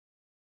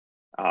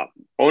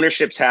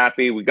 Ownership's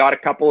happy. We got a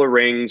couple of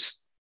rings.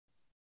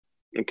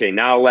 Okay,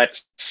 now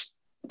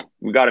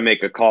we got to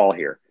make a call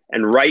here.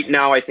 And right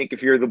now, I think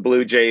if you're the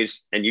Blue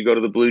Jays and you go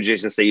to the Blue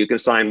Jays and say you can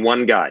sign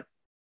one guy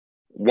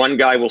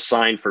will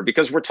sign for,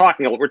 because we're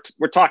talking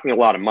a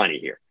lot of money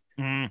here.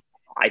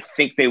 I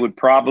think they'd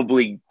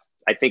probably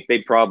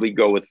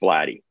go with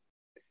Vladdy.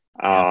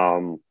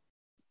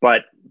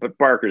 But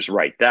Barker's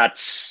right.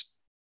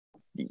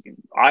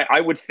 I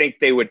would think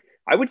they would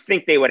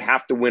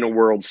have to win a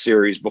World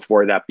Series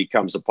before that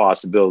becomes a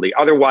possibility.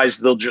 Otherwise,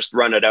 they'll just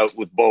run it out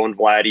with Bo and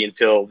Vladdy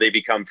until they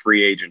become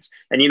free agents.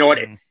 And you know what?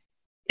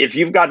 If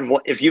you've got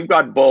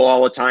Bo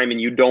all the time and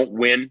you don't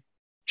win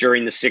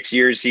during the 6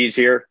 years he's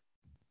here,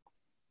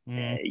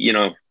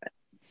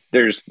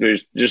 there's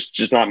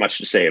just not much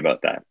to say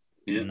about that.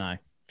 Yeah. No,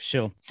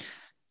 sure.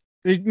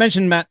 You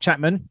mentioned Matt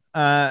Chapman.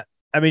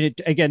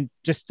 Again,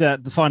 just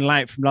the final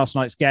out from last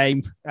night's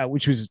game,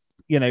 which was,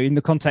 in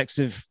the context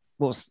of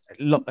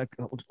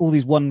all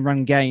these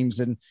one-run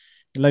games and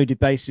loaded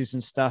bases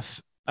and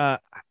stuff.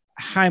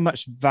 How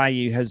much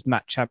value has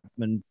Matt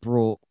Chapman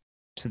brought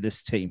to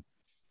this team?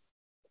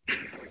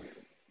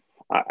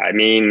 I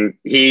mean,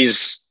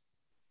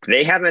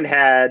 they haven't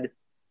had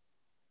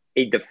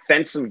a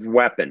defensive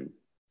weapon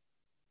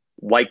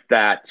like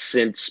that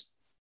since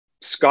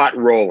Scott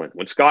Rowland.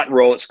 When Scott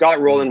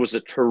Rowland was a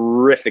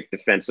terrific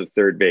defensive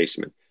third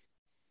baseman.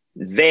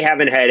 They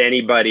haven't had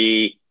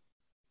anybody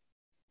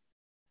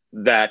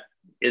that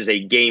is a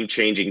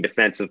game-changing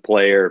defensive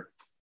player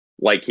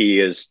like he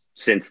is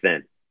since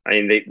then. I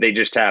mean, they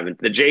just haven't.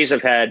 The Jays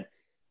they've had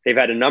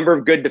a number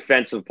of good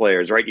defensive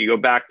players, right? You go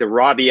back to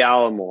Robbie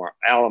Alomar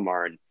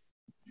and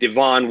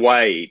Devon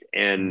White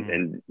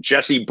and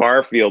Jesse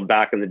Barfield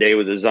back in the day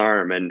with his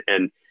arm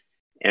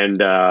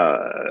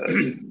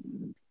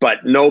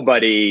but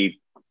nobody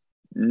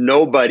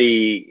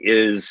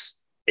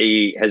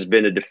has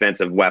been a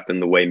defensive weapon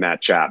the way Matt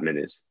Chapman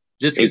is.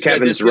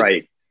 Kevin's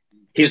right.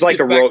 He's like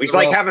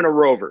having a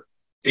rover.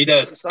 He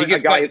does. He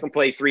gets a guy who can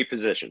play 3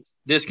 positions.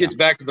 This gets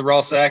back to the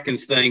Ross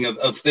Atkins thing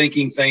of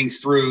thinking things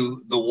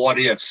through, the what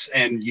ifs.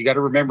 And you got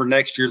to remember,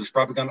 next year there's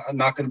probably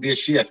not going to be a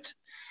shift.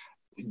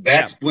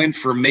 That's when,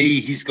 for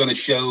me, he's going to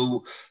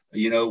show,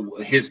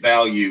 his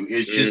value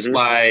is just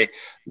by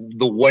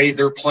the way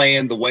they're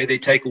playing, the way they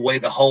take away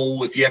the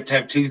hole. If you have to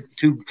have two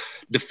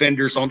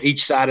defenders on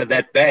each side of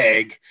that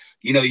bag,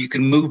 you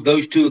can move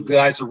those 2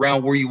 guys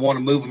around where you want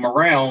to move them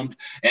around.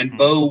 And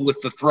Bo, with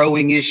the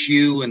throwing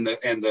issue and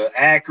the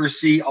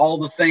accuracy, all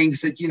the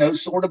things that,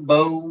 sort of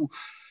Bo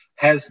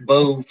has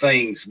Bo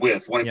things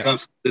with when it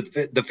comes to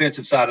the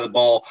defensive side of the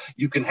ball.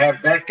 You can have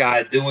that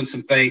guy doing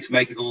some things,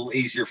 make it a little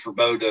easier for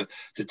Bo to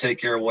take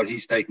care of what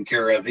he's taking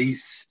care of. You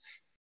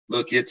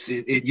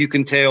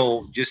can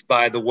tell just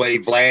by the way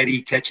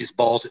Vladdy catches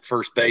balls at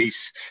first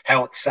base,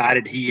 how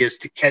excited he is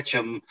to catch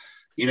them.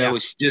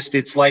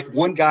 It's like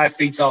one guy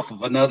feeds off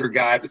of another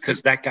guy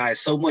because that guy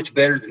is so much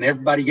better than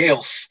everybody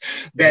else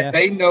that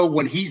they know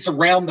when he's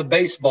around the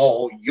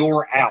baseball,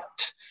 you're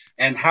out.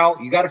 And how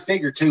you got to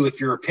figure too, if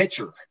you're a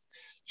pitcher,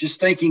 just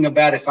thinking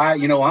about if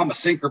I'm a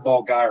sinker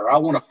ball guy, or I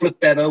want to flip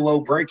that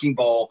 0-0 breaking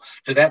ball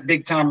to that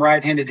big time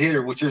right-handed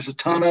hitter, which there's a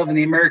ton of in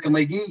the American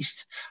League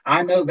East.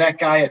 I know that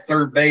guy at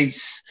third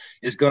base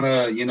is going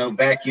to,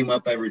 vacuum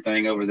up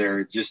everything over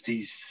there.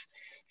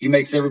 He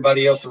makes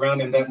everybody else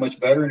around him that much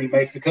better, and he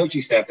makes the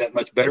coaching staff that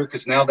much better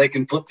because now they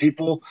can put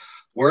people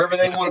wherever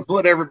they want to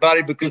put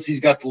everybody because he's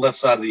got the left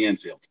side of the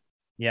infield.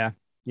 Yeah.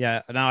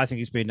 Yeah. No, I think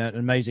he's been an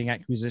amazing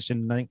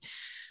acquisition. I think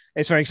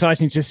it's very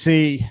exciting to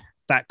see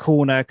that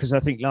corner because I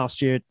think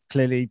last year,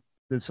 clearly,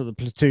 the sort of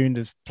platoon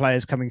of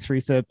players coming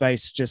through third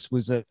base just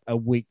was a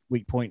weak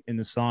point in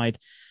the side.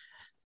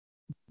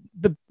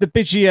 The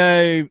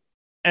Biggio,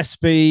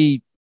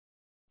 SB,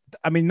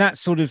 I mean, that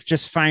sort of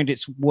just found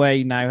its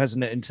way now,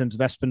 hasn't it, in terms of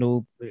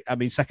Espinal? I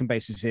mean, second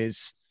base is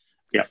his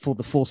for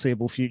the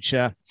foreseeable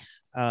future.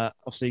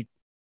 Obviously,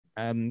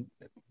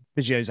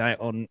 Biggio's out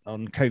on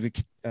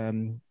COVID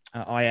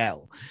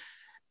IL.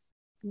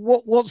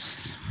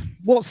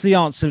 What's the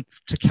answer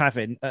to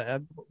Kevin?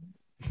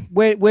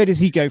 Where does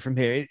he go from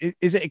here?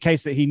 Is it a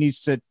case that he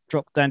needs to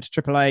drop down to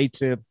AAA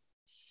to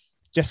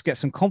just get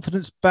some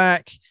confidence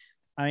back?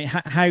 I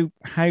mean,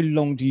 how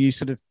long do you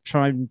sort of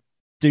try and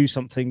do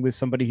something with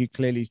somebody who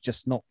clearly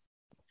just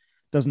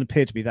doesn't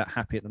appear to be that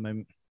happy at the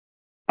moment?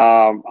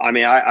 I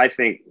mean, I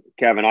think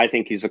Kevin, I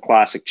think he's a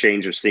classic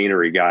change of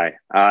scenery guy.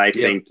 I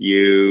think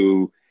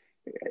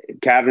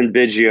Kevin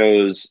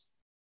Biggio's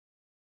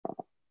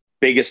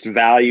biggest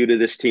value to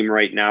this team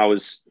right now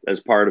is as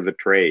part of a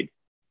trade.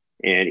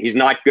 And he's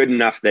not good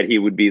enough that he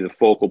would be the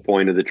focal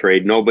point of the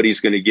trade.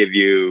 Nobody's going to give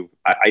you,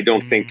 I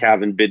don't think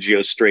Kevin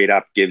Biggio straight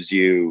up gives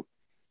you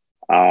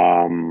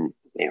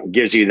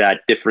that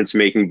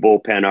difference-making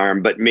bullpen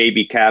arm, but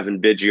maybe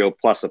Kevin Biggio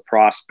plus a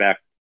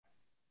prospect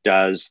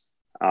does.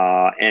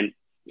 And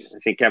I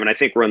think, Kevin, I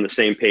think we're on the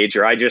same page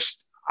here. I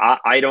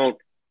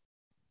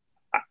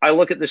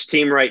look at this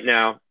team right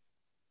now.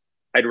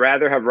 I'd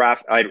rather have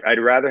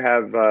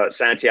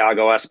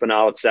Santiago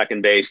Espinal at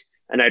second base,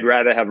 and I'd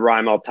rather have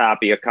Raimel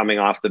Tapia coming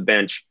off the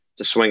bench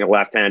to swing a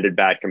left-handed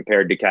bat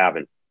compared to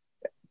Kevin.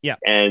 Yeah.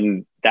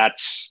 And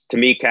that's, to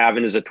me,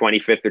 Kevin is a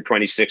 25th or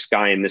 26th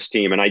guy in this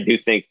team. And I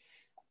think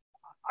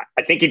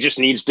he just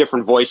needs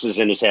different voices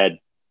in his head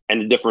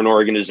and a different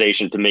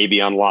organization to maybe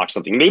unlock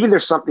something. Maybe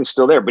there's something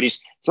still there, but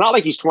it's not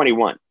like he's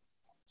 21.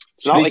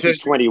 It's not like he's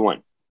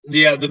 21.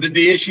 Yeah,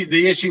 the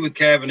issue with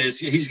Kevin is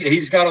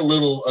he's got a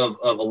little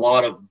of a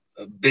lot of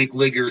big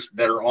leaguers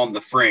that are on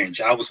the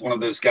fringe. I was one of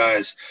those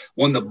guys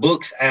when the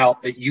book's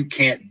out that you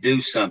can't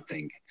do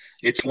something.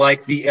 It's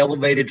like the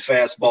elevated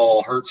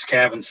fastball hurts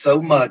Kevin so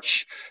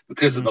much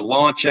because of the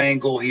launch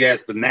angle. He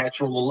has the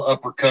natural little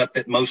uppercut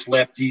that most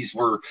lefties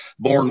were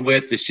born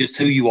with. It's just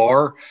who you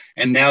are.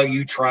 And now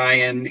you try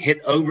and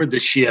hit over the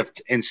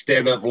shift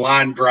instead of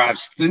line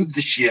drives through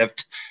the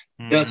shift.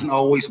 Doesn't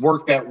always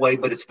work that way,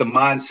 but it's the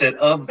mindset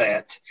of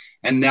that.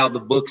 And now the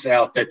book's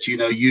out that,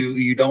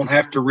 you don't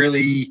have to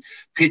really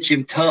pitch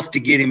him tough to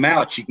get him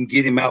out. You can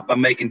get him out by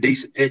making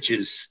decent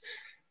pitches.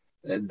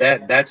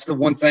 That's the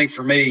one thing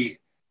for me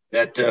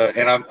that,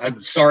 and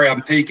I'm sorry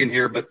I'm peeking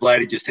here, but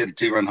Vladdy just hit a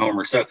 2-run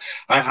homer. So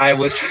I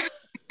was,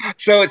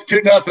 so it's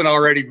 2-0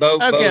 already. Bo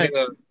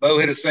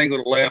hit a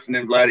single to left, and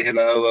then Vladdy hit a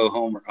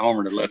 0-0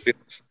 homer to left field.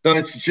 So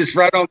it's just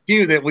right on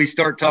cue that we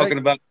start talking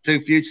about the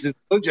two futures of the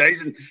Blue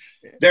Jays, and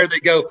there they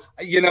go.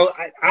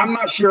 I'm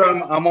not sure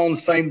I'm on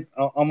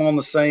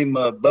the same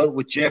boat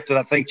with Jeff that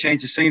I think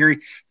change the scenery.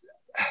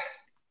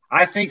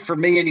 I think for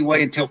me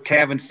anyway, until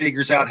Kevin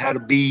figures out how to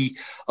be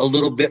a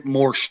little bit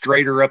more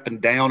straighter up and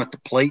down at the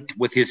plate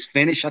with his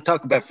finish. I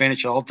talk about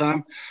finish all the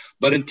time,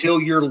 but until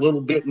you're a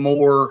little bit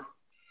more,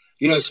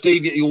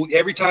 Steve,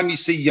 every time you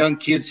see young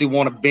kids who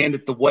want to bend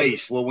at the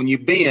waist, well, when you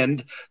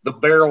bend, the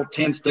barrel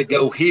tends to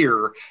go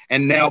here.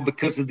 And now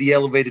because of the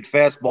elevated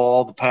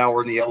fastball, the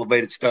power and the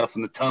elevated stuff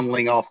and the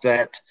tunneling off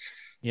that,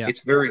 it's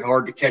very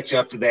hard to catch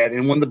up to that.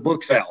 And when the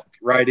book's out,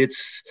 right, it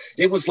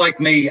was like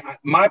me.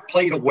 My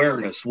plate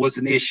awareness was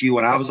an issue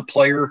when I was a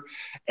player,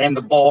 and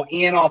the ball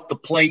in off the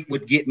plate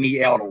would get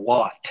me out a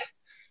lot.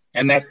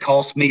 And that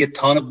cost me a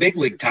ton of big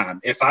league time.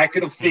 If I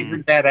could have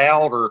figured that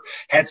out or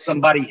had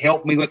somebody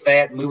help me with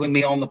that, moving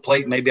me on the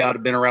plate, maybe I'd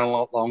have been around a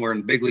lot longer in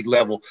the big league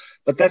level.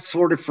 But that's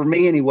sort of, for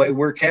me anyway,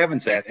 where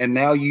Kevin's at. And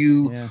now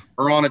you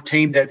are on a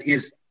team that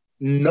is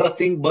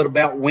nothing but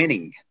about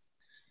winning.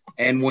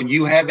 And when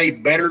you have a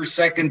better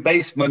second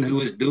baseman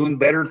who is doing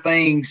better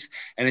things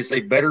and it's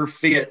a better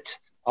fit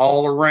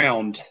all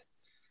around,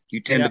 you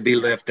tend to be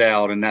left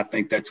out. And I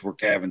think that's where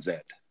Kevin's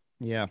at.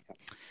 Yeah.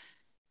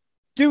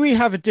 Do we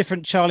have a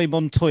different Charlie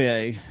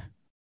Montoyo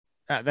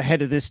at the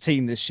head of this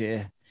team this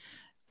year?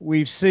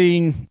 We've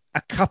seen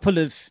a couple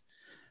of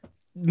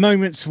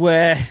moments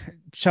where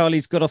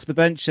Charlie's got off the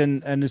bench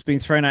and has been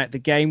thrown out of the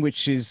game,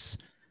 which is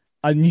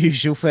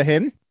unusual for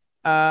him.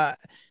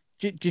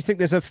 Do you think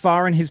there's a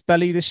fire in his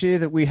belly this year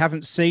that we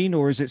haven't seen,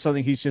 or is it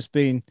something he's just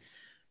been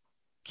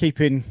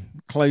keeping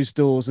closed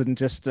doors and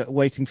just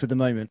waiting for the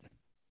moment?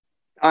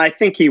 I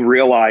think he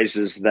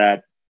realizes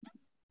that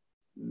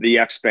the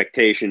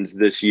expectations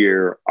this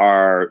year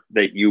are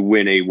that you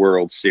win a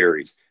World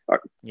Series,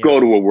 go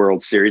to a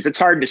World Series. It's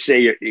hard to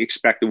say you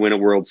expect to win a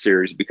World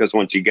Series because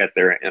once you get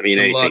there, I mean,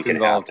 anything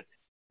can happen.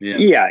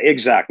 Yeah,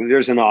 exactly.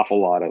 There's an awful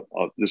lot of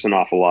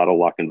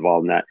luck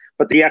involved in that.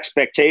 But the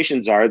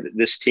expectations are that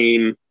this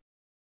team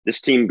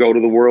go to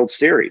the World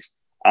Series.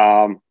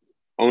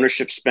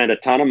 Ownership spent a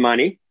ton of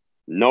money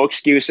no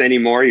excuse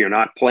anymore. You're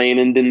not playing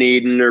in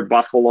Dunedin or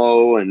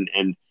Buffalo, and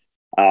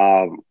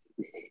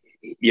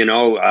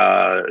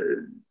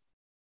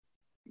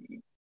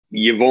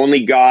you've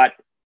only got.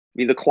 I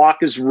mean, the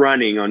clock is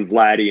running on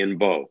Vladdy and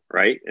Bo,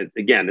 right?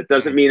 Again, it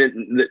doesn't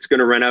mean it's going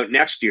to run out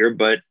next year,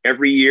 but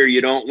every year you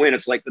don't win.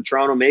 It's like the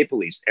Toronto Maple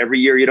Leafs. Every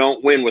year you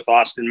don't win with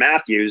Austin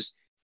Matthews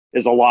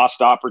is a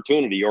lost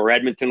opportunity, or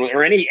Edmonton,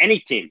 or any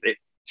team.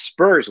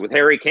 Spurs with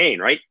Harry Kane,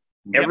 right?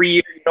 Yep. Every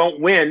year you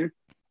don't win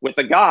with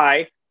a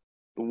guy,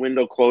 the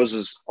window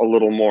closes a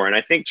little more. And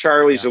I think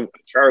Charlie's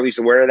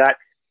aware of that.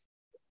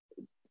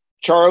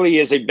 Charlie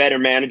is a better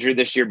manager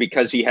this year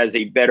because he has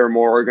a better,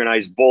 more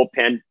organized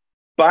bullpen,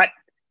 but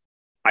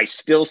I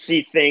still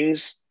see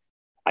things.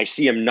 I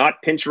see him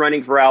not pinch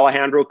running for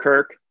Alejandro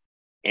Kirk.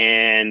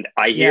 And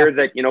I hear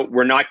that,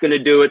 we're not going to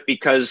do it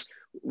because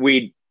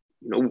we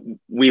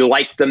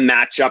like the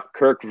matchup.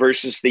 Kirk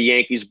versus the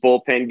Yankees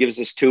bullpen gives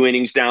us 2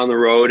 innings down the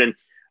road. And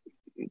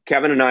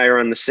Kevin and I are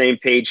on the same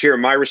page here.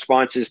 My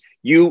response is,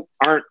 you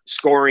aren't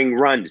scoring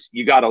runs.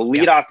 You got a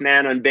leadoff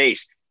man on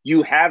base.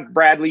 You have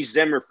Bradley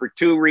Zimmer for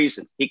 2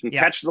 reasons. He can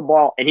catch the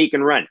ball and he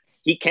can run.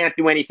 He can't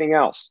do anything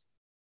else.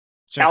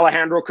 Sure.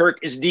 Alejandro Kirk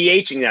is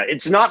DHing that.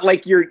 It's not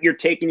like you're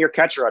taking your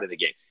catcher out of the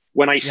game.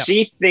 When I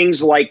see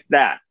things like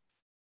that,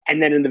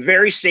 and then in the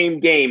very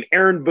same game,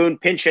 Aaron Boone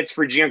pinch hits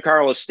for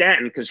Giancarlo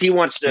Stanton because he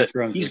wants to,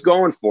 he's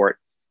going for it.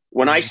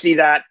 When I see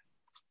that,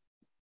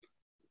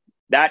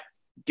 that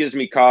gives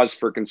me cause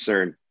for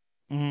concern.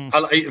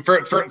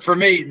 For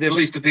me, at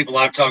least the people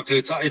I've talked to,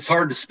 it's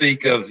hard to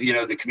speak of,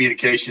 the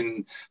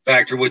communication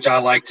factor, which I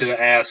like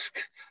to ask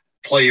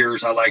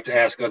players. I like to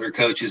ask other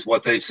coaches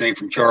what they've seen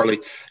from Charlie.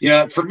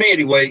 For me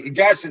anyway,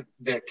 guys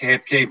that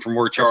came from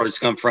where Charlie's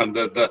come from,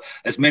 the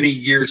as many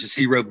years as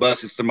he rode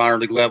buses to minor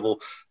league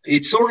level,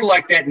 it's sort of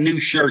like that new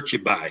shirt you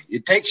buy.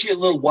 It takes you a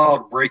little while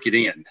to break it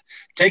in.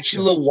 It takes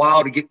you a little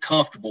while to get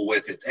comfortable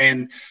with it.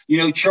 And,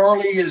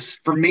 Charlie is,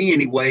 for me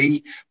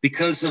anyway,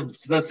 because of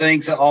the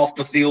things off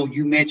the field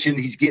you mentioned,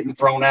 he's getting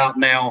thrown out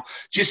now,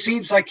 just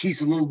seems like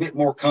he's a little bit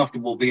more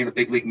comfortable being a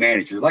big league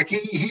manager. Like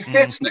he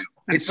fits now.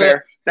 That's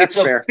fair. It's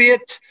a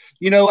fit.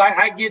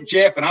 I get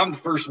Jeff, and I'm the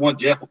first one.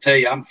 Jeff will tell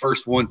you, I'm the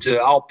first one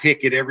I'll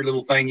pick at every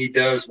little thing he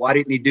does. Why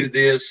didn't he do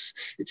this?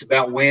 It's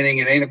about winning.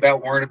 It ain't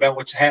about worrying about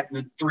what's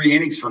happening 3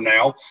 innings from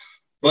now.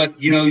 But,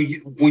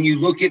 when you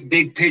look at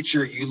big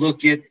picture, you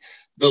look at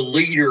the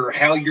leader,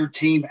 how your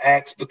team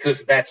acts,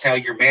 because that's how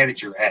your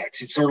manager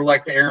acts. It's sort of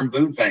like the Aaron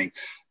Boone thing.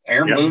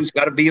 Aaron Boone's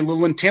got to be a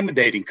little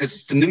intimidating because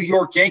it's the New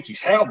York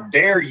Yankees. How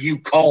dare you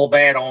call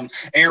that on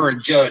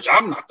Aaron Judge?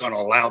 I'm not going to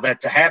allow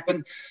that to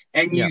happen.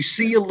 And you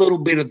see a little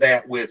bit of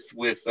that with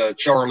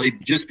Charlie,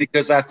 just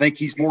because I think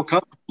he's more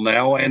comfortable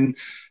now. And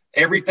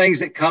everything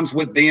that comes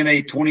with being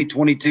a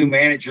 2022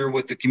 manager,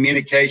 with the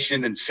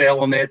communication and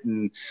selling it,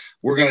 and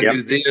we're going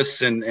to do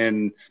this,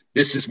 and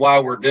this is why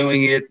we're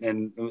doing it,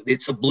 and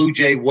it's a Blue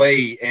Jay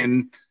way.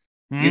 And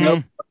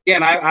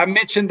again, I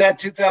mentioned that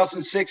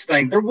 2006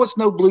 thing. There was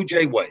no Blue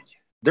Jay way.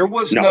 There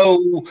was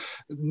no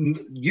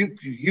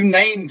you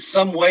name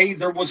some way.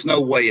 There was no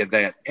way of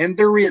that, and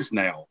there is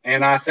now.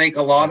 And I think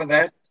a lot of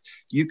that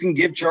you can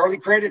give Charlie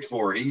credit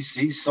for.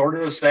 He's sort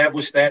of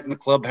established that in the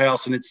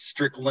clubhouse, and it's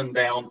trickling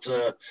down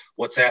to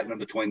what's happening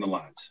between the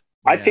lines.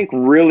 I think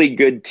really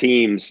good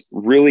teams,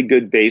 really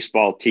good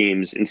baseball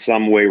teams, in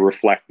some way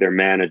reflect their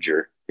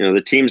manager.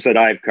 The teams that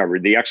I've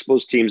covered, the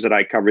Expos teams that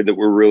I covered that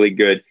were really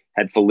good,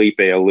 had Felipe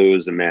Alou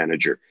as a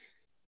manager.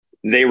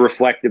 They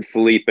reflected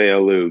Felipe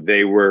Alou.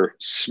 They were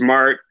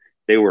smart.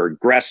 They were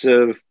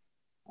aggressive.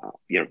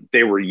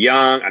 They were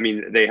young. I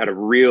mean, they had a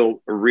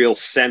real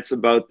sense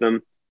about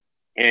them.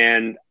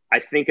 And I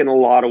think in a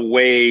lot of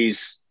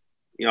ways,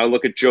 I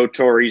look at Joe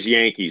Torre's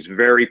Yankees,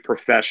 very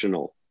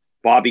professional.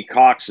 Bobby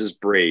Cox's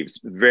Braves,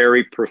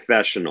 very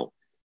professional.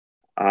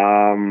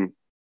 And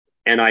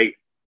I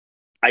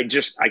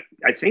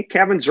think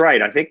Kevin's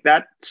right. I think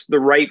that's the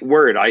right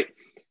word.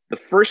 The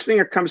first thing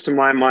that comes to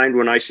my mind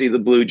when I see the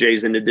Blue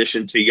Jays, in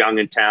addition to young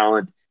and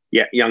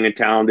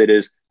talented,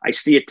 is I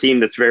see a team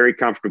that's very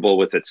comfortable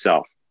with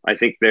itself. I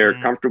think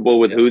they're comfortable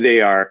with who they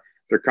are.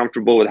 They're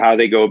comfortable with how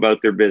they go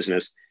about their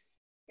business.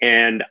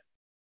 And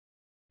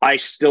I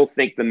still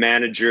think the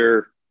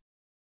manager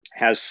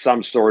has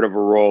some sort of a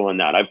role in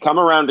that. I've come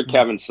around to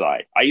Kevin's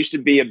side. I used to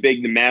be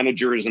the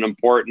manager is an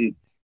important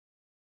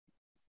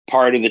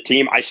part of the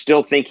team. I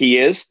still think he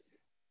is,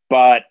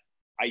 but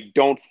I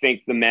don't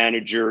think the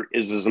manager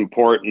is as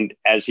important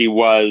as he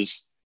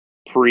was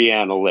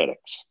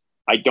pre-analytics.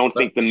 I don't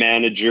think the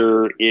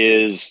manager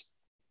is,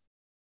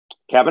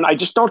 Kevin, I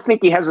just don't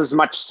think he has as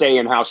much say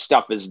in how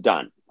stuff is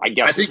done.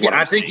 I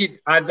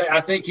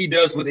think he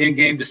does with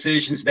in-game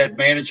decisions. That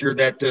manager,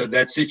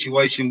 that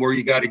situation where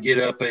you got to get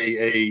up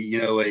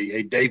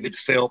a David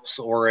Phelps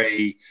or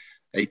a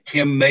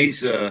Tim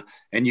Mesa,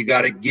 and you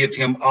got to give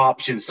him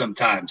options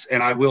sometimes.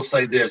 And I will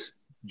say this,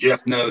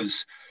 Jeff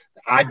knows,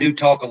 I do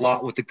talk a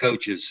lot with the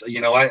coaches.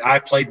 You know, I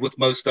played with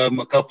most of them.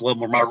 A couple of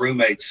them were my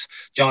roommates.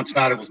 John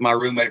Snyder was my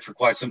roommate for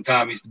quite some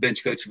time. He's the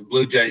bench coach for the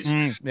Blue Jays.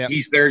 Yep.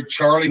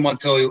 Charlie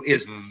Montoyo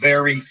is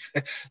very,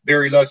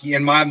 very lucky.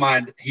 In my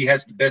mind, he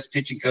has the best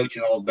pitching coach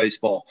in all of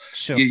baseball.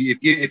 Sure.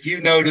 If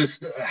you notice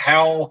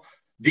how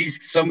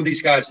some of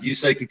these guys,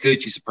 Yusei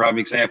Kikuchi is a prime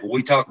example.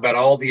 We talk about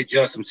all the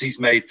adjustments he's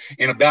made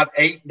in about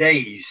 8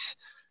 days.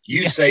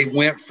 Yusei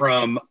went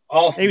from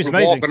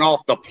walking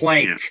off the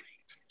plank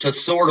to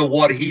sort of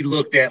what he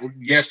looked at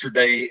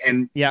yesterday.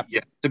 And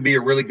to be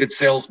a really good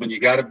salesman, you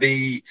got to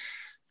be,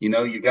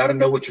 you got to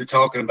know what you're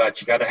talking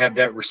about. You got to have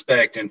that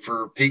respect. And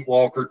for Pete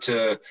Walker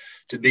to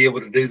be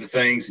able to do the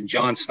things, and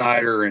John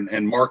Snyder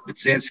and Mark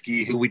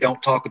Budzinski, who we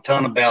don't talk a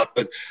ton about,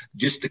 but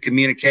just the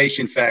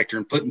communication factor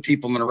and putting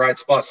people in the right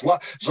spots.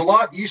 There's a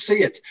lot. You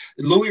see it.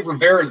 Louis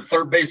Rivera, the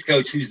third base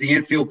coach, who's the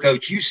infield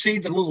coach, you see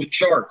the little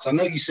charts. I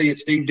know you see it,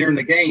 Steve, during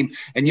the game,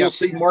 and you'll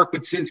see Mark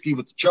Budzinski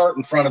with the chart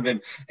in front of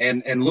him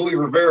and Louis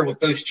Rivera with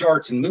those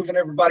charts and moving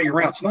everybody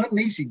around. It's not an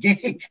easy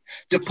gig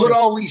to put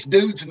all these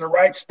dudes in the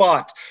right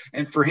spot,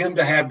 and for him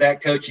to have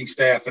that coaching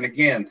staff. And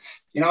again,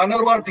 I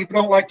know a lot of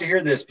people don't like to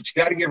hear this, but you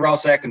got to give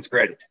Ross Atkins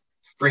credit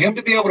for him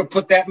to be able to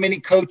put that many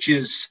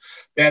coaches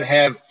that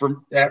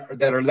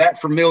are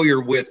that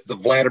familiar with the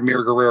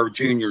Vladimir Guerrero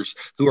Juniors,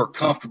 who are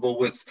comfortable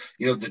with,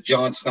 the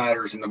John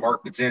Snyders and the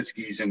Mark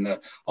Budzinskis and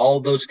all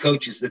those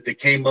coaches that they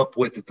came up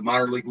with at the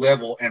minor league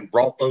level and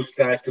brought those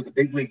guys to the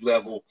big league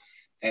level.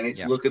 And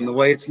it's looking the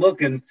way it's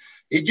looking.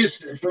 It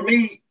just, for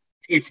me,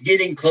 it's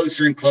getting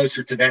closer and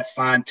closer to that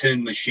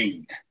fine-tuned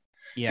machine.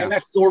 Yeah. And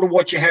that's sort of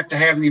what you have to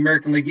have in the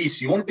American League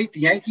East. You want to beat the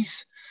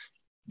Yankees?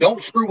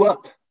 Don't screw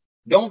up.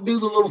 Don't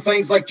do the little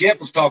things like Jeff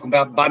was talking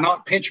about by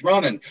not pinch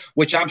running,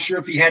 which I'm sure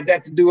if he had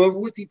that to do over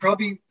with, he'd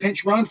probably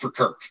pinch run for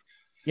Kirk.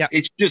 Yeah.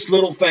 It's just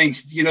little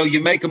things.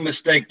 You make a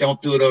mistake, don't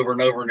do it over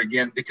and over and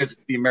again, because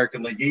it's the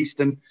American League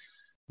East. And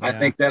I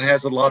think that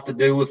has a lot to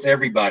do with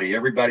everybody.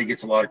 Everybody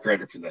gets a lot of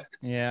credit for that.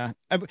 Yeah.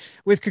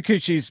 With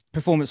Kikuchi's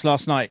performance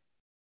last night,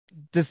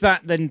 does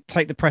that then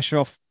take the pressure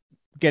off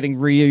getting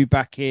Ryu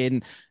back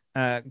in?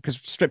 Because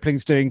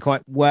Stripling's doing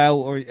quite well,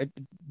 or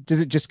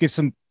does it just give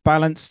some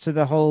balance to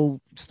the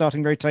whole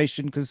starting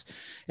rotation? Because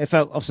it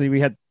felt, obviously, we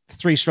had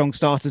 3 strong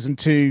starters and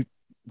 2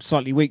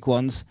 slightly weak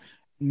ones.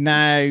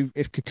 Now,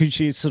 if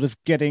Kikuchi is sort of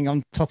getting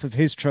on top of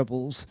his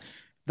troubles,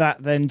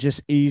 that then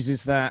just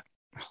eases that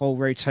whole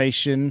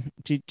rotation.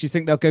 Do you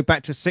think they'll go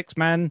back to a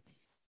 6-man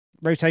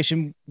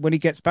rotation when he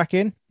gets back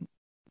in?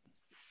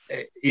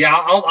 Yeah,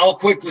 I'll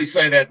quickly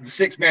say that the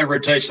 6-man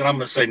rotation, I'm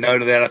going to say no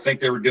to that. I think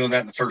they were doing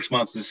that in the first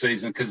month of the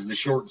season because of the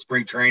short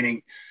spring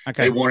training.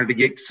 Okay. They wanted to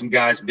get some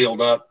guys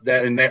built up.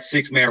 That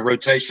 6-man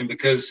rotation,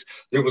 because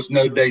there was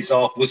no days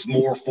off, was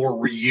more for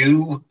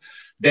Ryu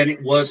than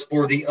it was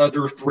for the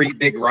other 3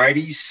 big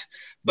righties.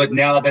 But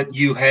now that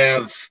you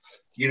have,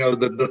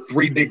 the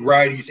 3 big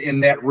righties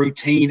in that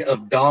routine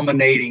of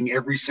dominating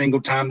every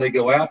single time they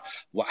go out,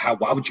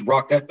 why would you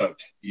rock that boat?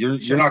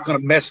 You're not going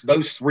to mess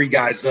those 3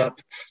 guys up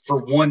for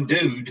one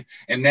dude.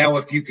 And now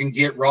if you can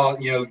get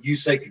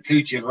Yusei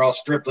Kikuchi and Ross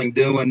Stripling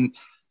doing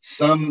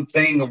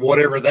something of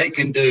whatever they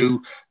can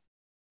do,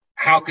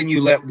 how can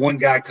you let one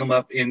guy come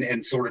up in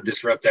and sort of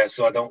disrupt that?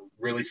 So I don't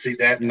really see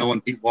that,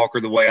 knowing Pete Walker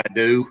the way I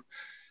do.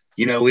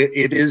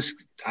 It is,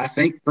 I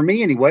think, for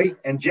me anyway,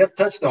 and Jeff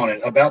touched on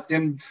it, about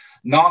them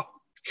not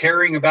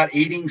caring about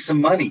eating some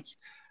money.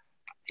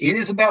 It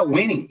is about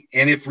winning.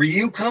 And if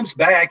Ryu comes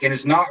back and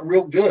is not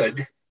real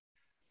good,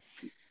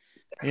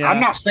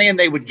 I'm not saying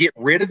they would get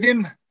rid of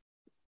him,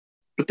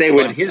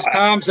 but his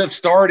times of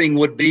starting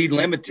would be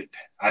limited,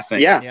 I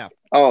think. Yeah.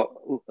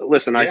 Oh,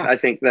 listen, I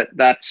think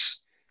that's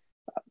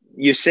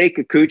Yusei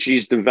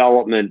Kikuchi's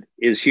development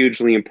is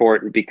hugely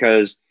important,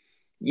 because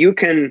you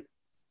can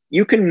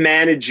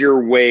manage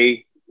your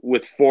way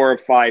with 4 or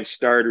 5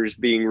 starters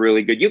being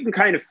really good. You can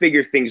kind of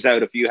figure things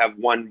out if you have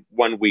one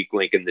weak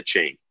link in the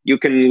chain. You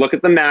can look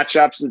at the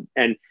matchups,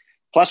 and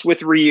plus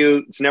with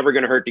Ryu, it's never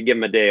going to hurt to give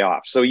him a day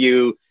off. So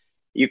you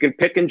can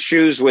pick and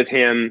choose with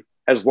him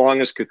as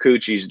long as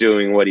Kikuchi's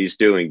doing what he's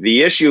doing.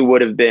 The issue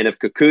would have been if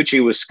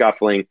Kikuchi was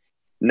scuffling.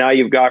 Now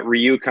you've got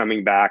Ryu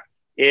coming back.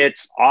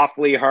 It's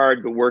awfully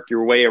hard to work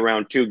your way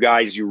around 2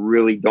 guys you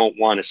really don't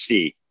want to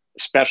see,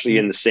 especially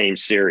in the same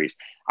series.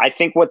 I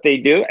think what they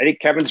do, I think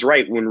Kevin's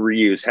right, when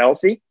Ryu's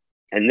healthy,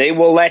 and they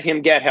will let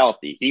him get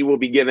healthy. He will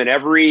be given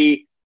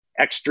every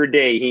extra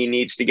day he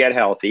needs to get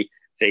healthy.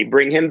 They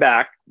bring him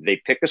back. They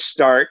pick a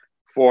start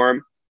for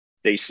him.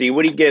 They see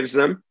what he gives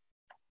them.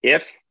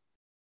 If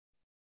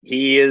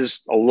he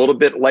is a little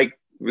bit like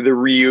the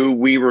Ryu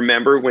we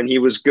remember when he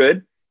was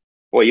good,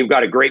 well, you've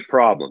got a great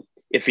problem.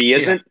 If he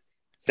isn't,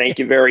 thank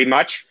you very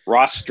much.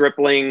 Ross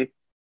Stripling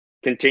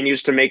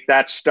continues to make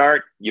that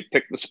start. You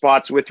pick the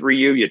spots with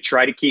Ryu. You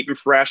try to keep him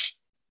fresh.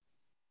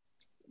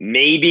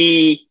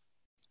 Maybe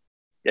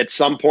at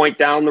some point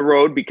down the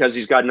road, because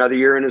he's got another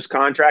year in his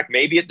contract,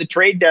 maybe at the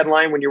trade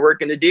deadline when you're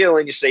working a deal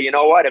and you say, you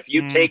know what, if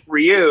you take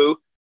Ryu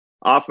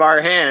off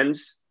our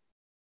hands,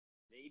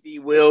 maybe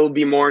we'll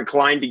be more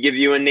inclined to give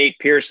you a Nate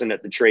Pearson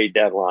at the trade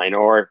deadline.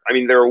 Or,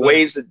 there are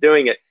ways of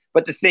doing it.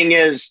 But the thing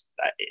is,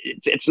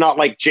 it's not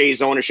like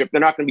Jay's ownership.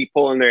 They're not going to be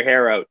pulling their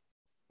hair out.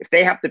 If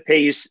they have to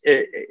pay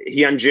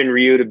Hyunjin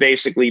Ryu to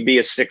basically be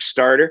a sixth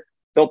starter,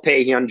 they'll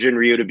pay Hyunjin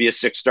Ryu to be a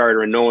sixth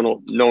starter, and no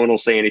one will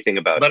say anything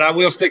about it. But I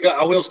will stick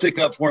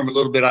up for him a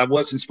little bit. I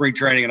was in spring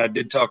training, and I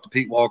did talk to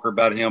Pete Walker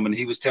about him, and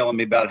he was telling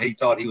me about he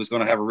thought he was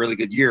going to have a really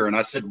good year. And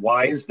I said,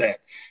 why is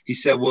that? He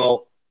said,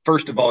 well,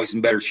 first of all, he's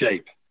in better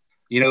shape.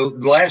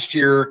 Last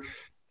year,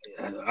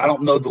 I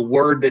don't know the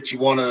word that you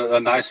want a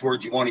nice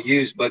word you want to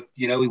use, but,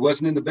 he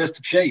wasn't in the best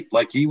of shape.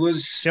 Like he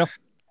was. Yep.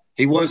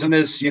 He wasn't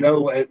as,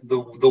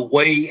 the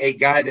way a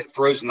guy that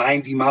throws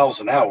 90 miles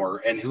an hour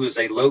and who is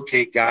a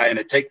locate guy and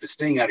a take the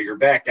sting out of your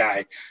back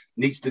guy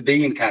needs to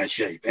be in kind of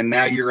shape. And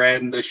now you're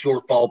adding the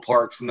short ball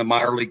parks and the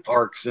minor league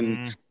parks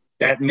and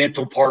that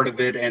mental part of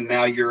it. And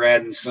now you're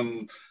adding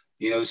some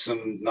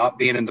not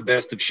being in the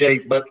best of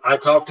shape. But I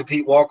talked to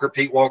Pete Walker.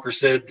 Pete Walker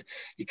said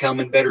he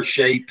come in better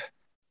shape.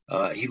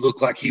 He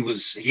looked like he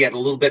had a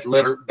little bit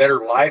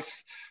better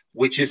life,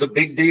 which is a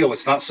big deal.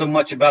 It's not so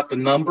much about the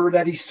number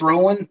that he's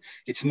throwing.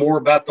 It's more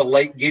about the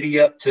late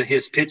giddy up to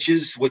his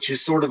pitches, which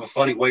is sort of a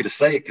funny way to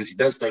say it because he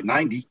does throw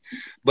 90.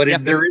 But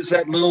if there is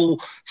that little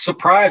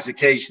surprise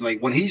occasionally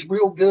when he's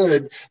real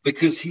good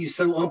because he's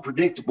so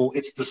unpredictable,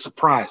 it's the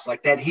surprise.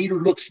 Like that heater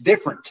looks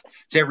different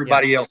to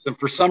everybody else. And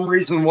for some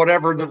reason,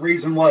 whatever the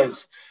reason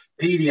was,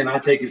 Petey, and I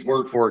take his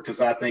word for it because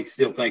I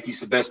still think he's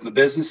the best in the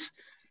business,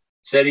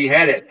 said he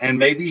had it. And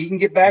maybe he can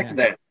get back to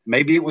that.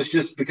 Maybe it was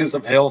just because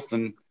of health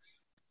and –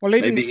 well,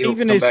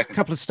 even his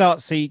couple of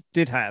starts he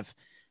did have,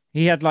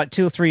 he had like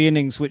 2 or 3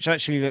 innings which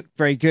actually looked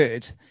very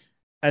good,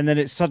 and then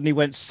it suddenly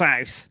went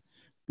south,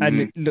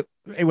 and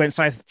it went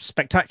south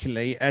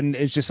spectacularly, and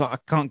it's just like I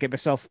can't get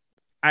myself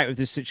out of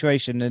this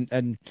situation,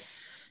 and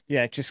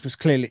it just was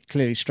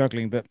clearly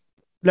struggling. But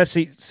let's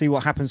see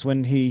what happens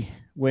when he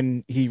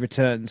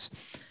returns.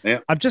 Yeah,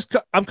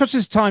 I'm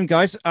conscious of time,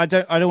 guys. I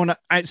don't want to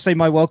outstay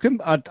my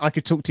welcome. I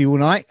could talk to you all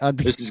night.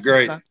 This is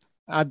great.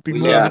 I'd be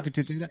more happy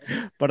to do that,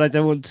 but I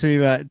don't want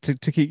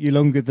to keep you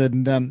longer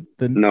than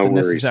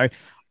necessary.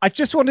 I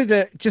just wanted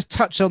to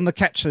touch on the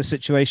catcher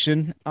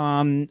situation.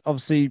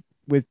 Obviously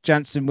with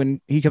Jansen when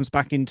he comes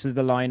back into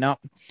the lineup,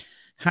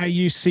 how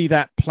you see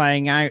that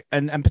playing out,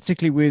 and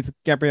particularly with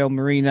Gabriel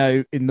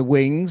Marino in the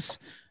wings,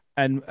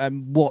 and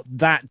what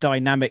that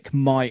dynamic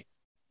might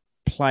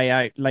play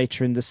out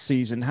later in the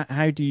season.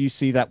 How do you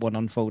see that one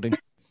unfolding?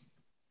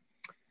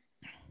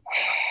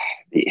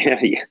 Yeah.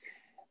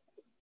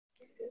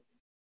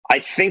 I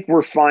think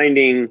we're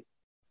finding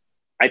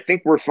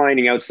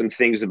out some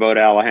things about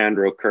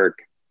Alejandro Kirk.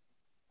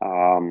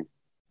 I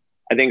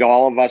think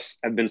all of us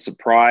have been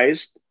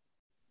surprised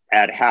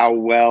at how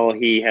well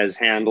he has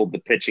handled the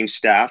pitching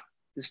staff.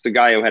 This is the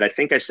guy who had, I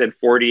think I said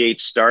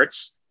 48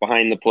 starts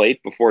behind the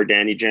plate before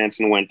Danny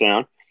Jansen went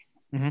down.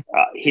 Mm-hmm.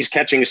 He's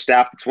catching a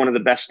staff that's one of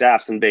the best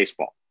staffs in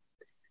baseball.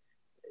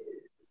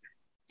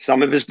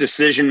 Some of his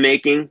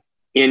decision-making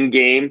in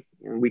game,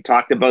 we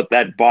talked about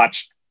that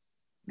botched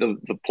the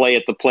play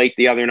at the plate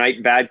the other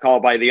night, bad call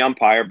by the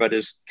umpire, but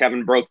as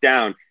Kevin broke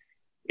down,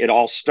 it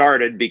all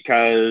started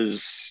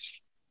because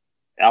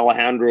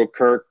Alejandro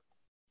Kirk,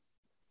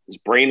 his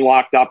brain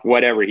locked up,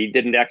 whatever. He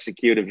didn't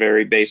execute a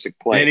very basic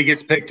play. And he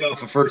gets picked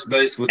off of first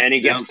base. Which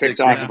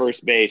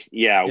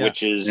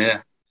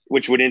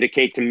would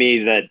indicate to me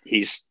that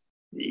he's,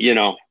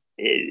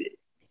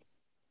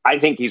 I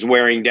think he's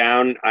wearing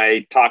down.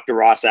 I talked to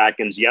Ross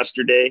Atkins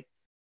yesterday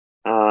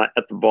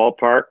at the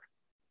ballpark.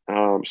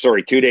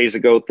 2 days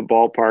ago at the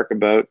ballpark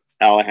about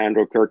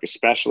Alejandro Kirk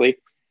especially.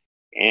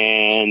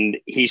 And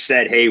he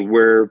said, hey,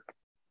 we're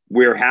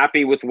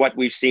happy with what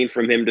we've seen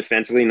from him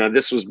defensively. Now,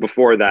 this was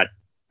before that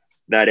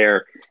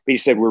error. But he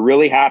said, we're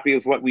really happy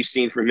with what we've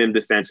seen from him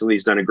defensively.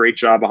 He's done a great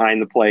job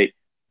behind the plate,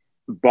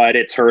 but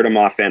it's hurt him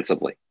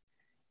offensively.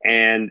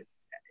 And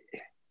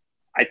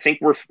I think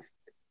we're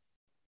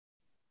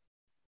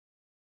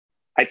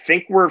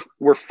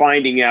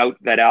finding out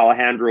that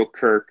Alejandro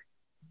Kirk,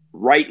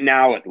 right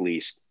now at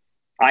least,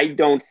 I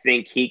don't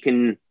think he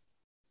can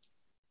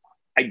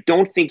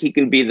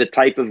be the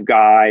type of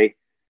guy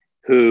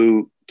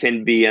who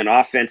can be an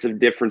offensive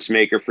difference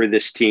maker for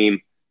this team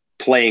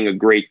playing a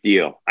great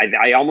deal. I'm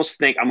almost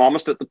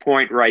at the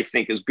point where I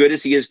think as good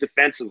as he is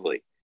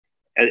defensively,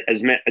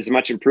 as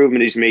much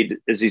improvement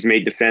as he's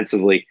made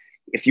defensively,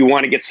 if you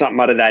want to get something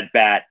out of that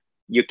bat,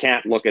 you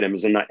can't look at him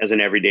as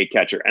an everyday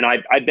catcher. And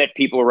I bet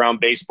people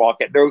around baseball,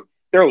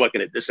 they're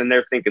looking at this and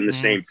they're thinking the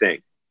same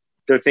thing.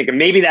 They're thinking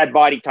maybe that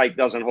body type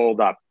doesn't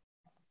hold up.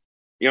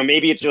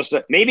 Maybe it's just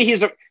maybe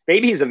he's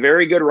a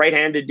very good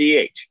right-handed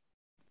DH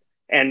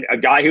and a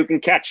guy who can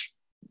catch.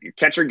 Your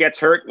catcher gets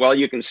hurt, well,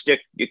 you can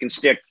stick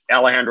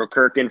Alejandro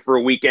Kirk in for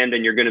a weekend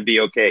and you're going to be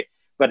okay.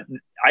 But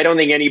I don't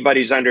think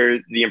anybody's under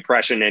the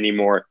impression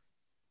anymore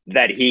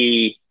that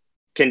he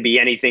can be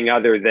anything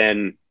other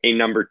than a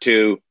number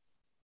 2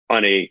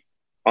 on a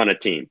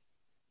team.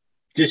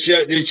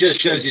 It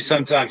just shows you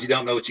sometimes you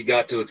don't know what you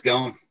got till it's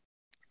gone.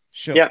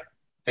 Sure. Yeah.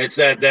 It's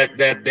that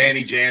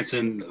Danny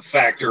Jansen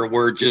factor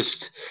where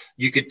just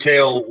you could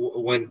tell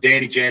when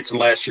Danny Jansen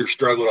last year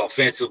struggled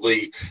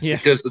offensively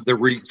because of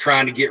the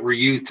trying to get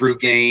Ryu through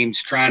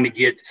games, trying to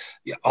get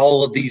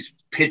all of these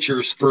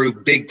pitchers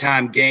through big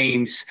time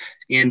games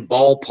in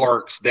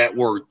ballparks that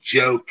were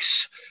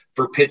jokes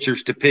for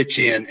pitchers to pitch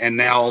in. And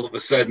now all of a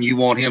sudden you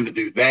want him to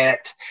do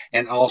that.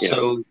 And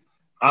also,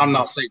 I'm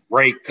not saying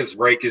rake because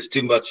rake is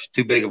too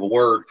big of a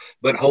word,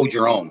 but hold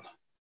your own.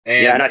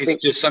 And I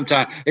think just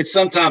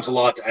sometimes a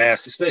lot to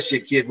ask, especially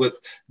a kid with,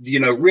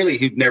 really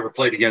who'd never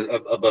played against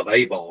above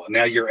A ball. And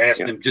now you're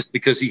asking him just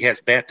because he has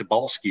bat to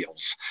ball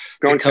skills.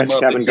 Go and catch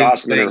Kevin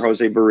Gossman or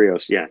Jose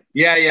Barrios.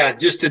 Yeah.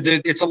 Just to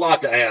do, it's a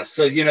lot to ask.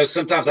 So,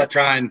 sometimes I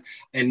try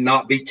and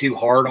not be too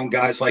hard on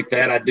guys like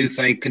that. I do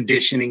think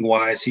conditioning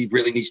wise, he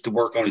really needs to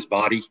work on his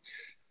body.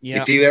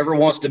 Yeah. If he ever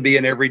wants to be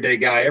an everyday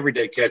guy,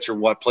 everyday catcher,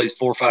 plays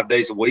 4 or 5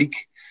 days a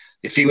week.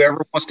 If he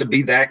ever wants to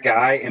be that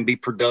guy and be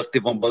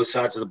productive on both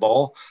sides of the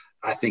ball,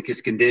 I think his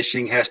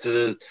conditioning has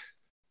to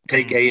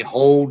take a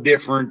whole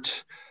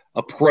different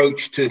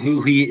approach to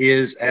who he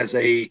is as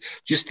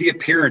just the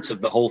appearance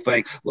of the whole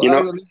thing.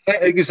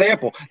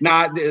 Example,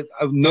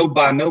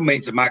 by no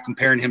means am I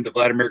comparing him to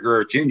Vladimir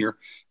Guerrero Jr.,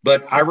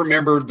 but I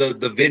remember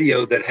the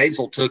video that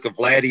Hazel took of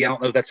Vladdy, I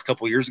don't know, that's a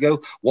couple of years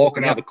ago,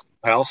 walking out of the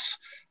clubhouse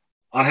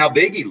on how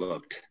big he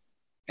looked.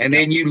 And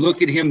then you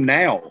look at him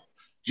now.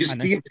 Just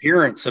the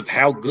appearance of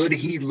how good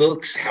he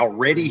looks, how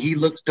ready he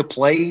looks to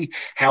play,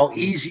 how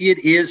easy it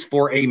is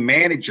for a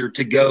manager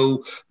to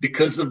go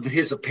because of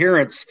his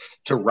appearance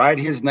to write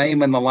his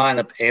name in the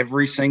lineup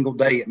every single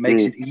day. It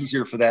makes it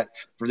easier for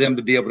them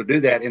to be able to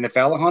do that. And if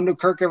Alejandro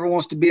Kirk ever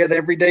wants to be an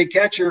everyday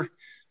catcher,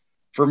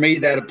 for me,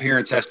 that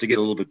appearance has to get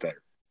a little bit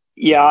better.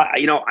 Yeah,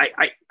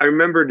 I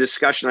remember a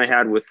discussion I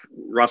had with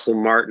Russell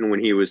Martin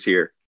when he was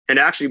here. And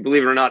actually,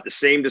 believe it or not, the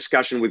same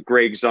discussion with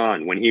Greg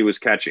Zahn when he was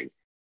catching.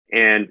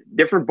 And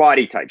different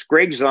body types.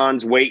 Greg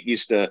Zahn's weight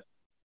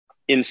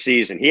in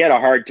season, he had a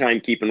hard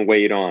time keeping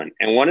weight on.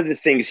 And one of the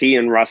things he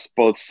and Russ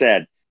both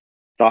said,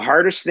 the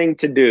hardest thing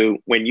to do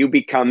when you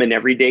become an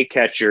everyday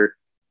catcher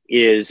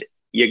is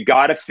you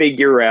got to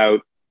figure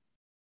out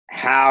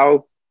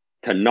how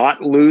to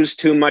not lose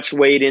too much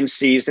weight in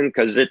season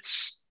because it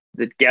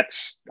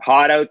gets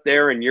hot out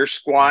there and you're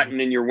squatting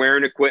and you're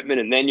wearing equipment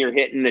and then you're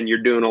hitting and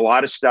you're doing a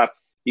lot of stuff.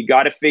 You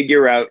got to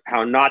figure out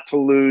how not to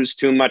lose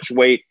too much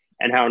weight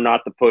and how not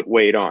to put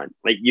weight on.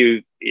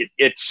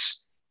 It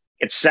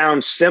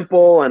sounds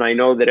simple. And I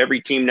know that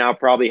every team now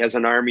probably has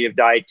an army of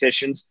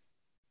dietitians,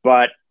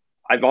 but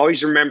I've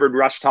always remembered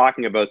Russ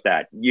talking about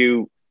that.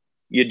 You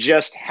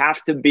just have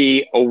to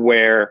be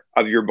aware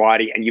of your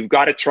body and you've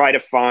got to try to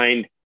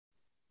find,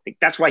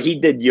 that's why he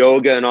did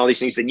yoga and all these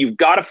things, that you've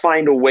got to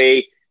find a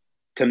way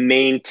to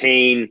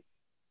maintain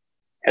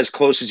as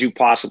close as you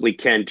possibly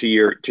can to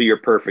your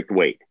perfect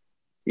weight.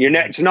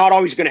 It's not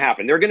always going to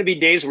happen. There are going to be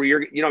days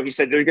where he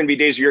said there's going to be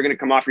days where you're going to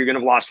come off, you're going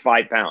to have lost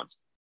 5 pounds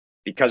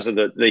because of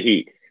the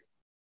heat.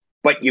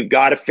 But you've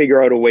got to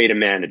figure out a way to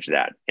manage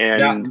that.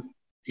 And I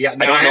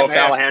don't know if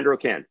Alejandro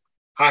can.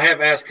 I have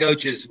asked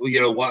coaches,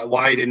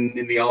 why didn't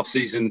in the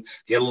offseason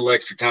get a little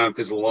extra time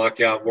because of the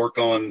lockout, work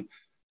on,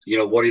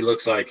 what he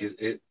looks like,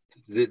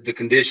 the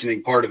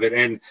conditioning part of it.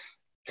 And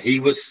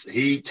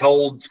he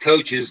told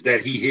coaches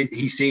that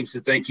he seems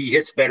to think he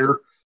hits better,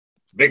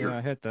 bigger. Yeah,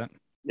 I heard that.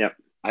 Yep.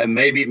 And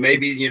maybe,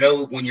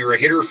 when you're a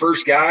hitter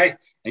first guy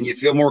and you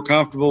feel more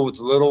comfortable with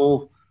a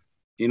little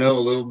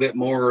bit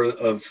more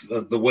of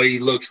the way he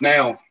looks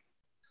now.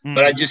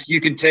 But you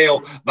can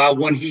tell by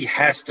when he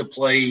has to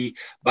play,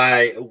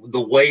 by the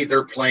way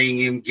they're playing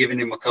him, giving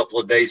him a couple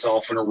of days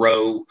off in a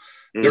row.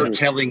 They're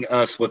telling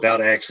us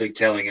without actually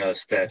telling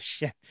us that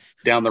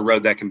down the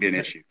road, that can be an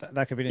issue.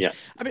 That could be an issue.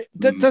 I mean,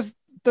 does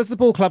the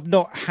ball club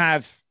not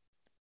have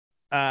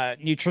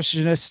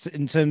nutritionists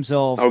in terms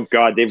of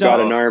they've got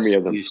an army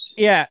of them.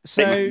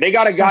 So they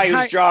got a guy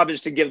whose job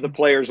is to give the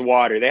players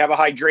water. They have a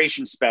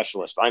hydration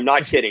specialist. I'm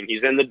not kidding.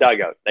 He's in the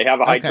dugout. They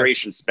have a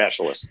hydration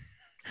specialist.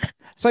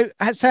 So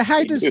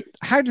how does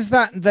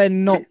that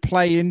then not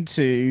play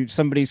into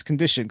somebody's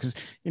condition? Because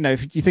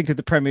if you think of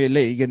the Premier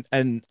League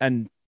and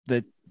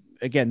the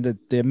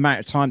amount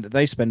of time that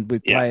they spend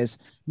with players,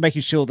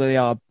 making sure that they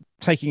are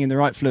taking in the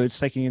right fluids,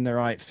 taking in the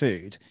right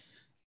food.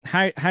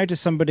 How does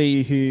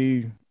somebody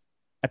who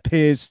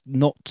appears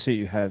not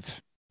to have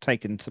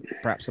taken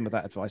perhaps some of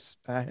that advice?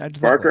 How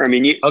does Parker,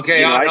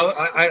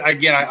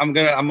 that I'm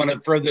gonna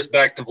throw this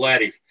back to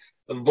Vladdy.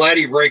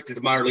 Vladdy raked at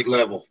the minor league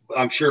level.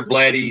 I'm sure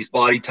Vladdy's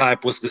body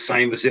type was the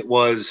same as it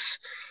was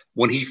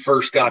when he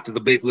first got to the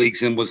big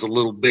leagues and was a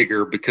little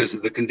bigger because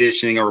of the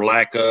conditioning or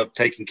lack of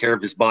taking care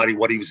of his body,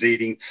 what he was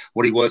eating,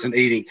 what he wasn't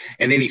eating,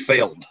 and then he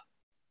failed.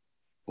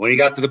 When he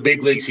got to the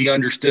big leagues, he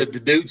understood the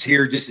dude's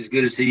here just as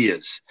good as he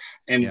is.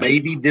 And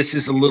maybe this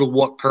is a little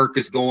what Kirk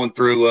is going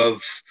through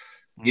of,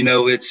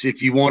 it's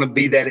if you want to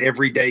be that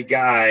everyday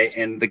guy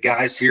and the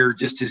guy's here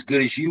just as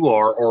good as you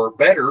are or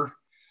better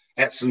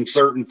at some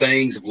certain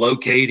things of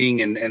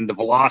locating and the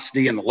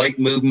velocity and the late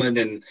movement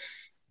and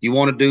You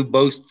want to do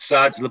both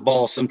sides of the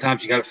ball.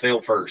 Sometimes you got to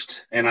fail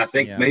first. And I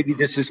think maybe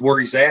this is where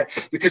he's at,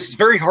 because it's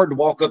very hard to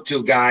walk up to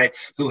a guy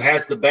who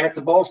has the bat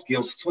to ball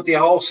skills. It's what they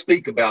all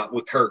speak about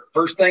with Kirk.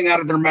 First thing out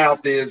of their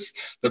mouth is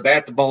the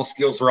bat to ball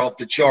skills are off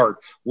the chart.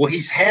 Well,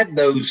 he's had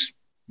those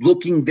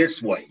looking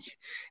this way,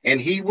 and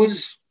he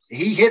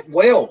hit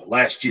well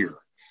last year.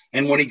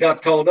 And when he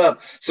got called up,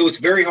 so it's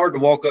very hard to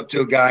walk up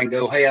to a guy and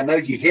go, hey, I know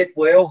you hit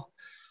well,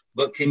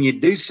 but can you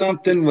do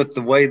something with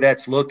the way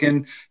that's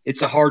looking?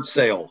 It's a hard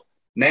sell.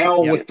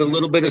 Now, with the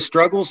little bit of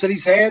struggles that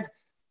he's had,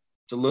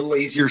 it's a little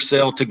easier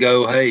sell to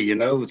go, hey,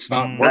 it's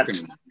not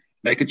working.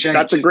 Make a change.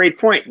 That's a great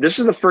point. This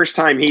is the first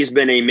time he's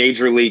been a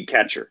major league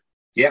catcher.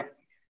 Yeah.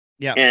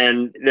 Yeah.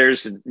 And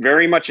there's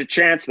very much a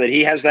chance that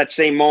he has that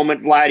same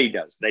moment Vladdy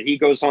does, that he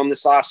goes home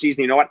this offseason.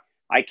 You know what?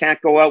 I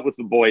can't go out with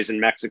the boys in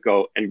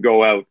Mexico and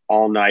go out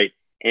all night.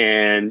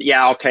 And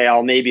okay,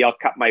 I'll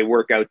cut my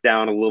workout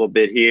down a little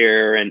bit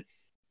here. And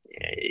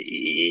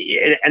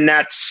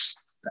that's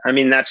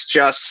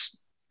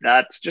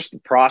just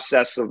the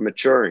process of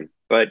maturing.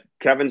 But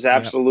Kevin's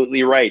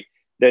absolutely right.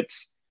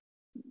 That's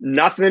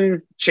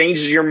nothing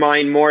changes your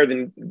mind more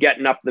than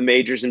getting up the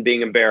majors and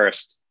being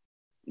embarrassed,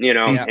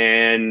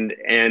 and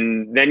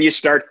then you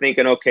start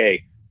thinking,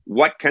 okay,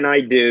 what can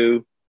I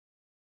do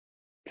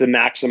to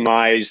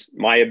maximize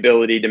my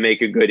ability to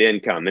make a good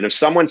income? And if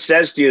someone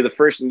says to you, the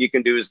first thing you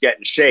can do is get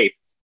in shape,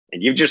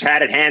 and you've just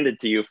had it handed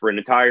to you for an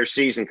entire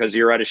season because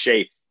you're out of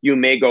shape, you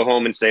may go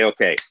home and say,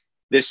 okay,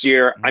 this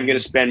year, I'm going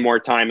to spend more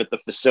time at the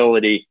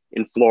facility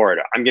in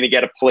Florida. I'm going to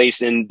get a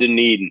place in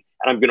Dunedin,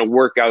 and I'm going to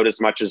work out as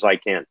much as I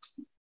can.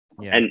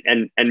 Yeah.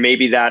 And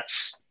maybe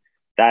that's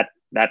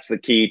the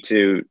key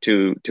to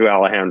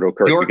Alejandro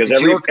Kirk, because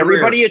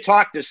everybody you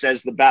talk to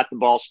says the bat to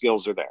ball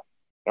skills are there.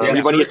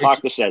 Everybody you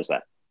talk to says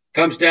that.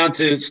 Comes down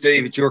to,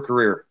 Steve, it's your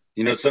career.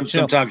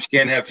 Sometimes you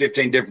can't have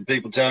 15 different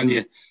people telling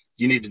you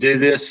need to do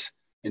this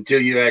until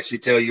you actually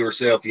tell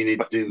yourself you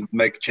need to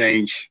make a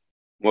change.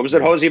 What was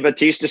it Jose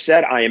Batista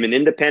said? I am an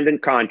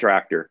independent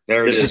contractor.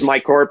 This is my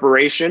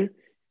corporation.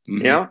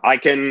 Mm-hmm. I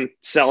can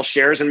sell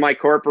shares in my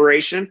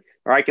corporation,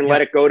 or I can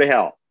let it go to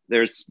hell.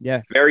 There's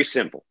very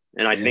simple.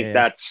 And I think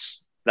that's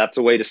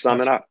a way to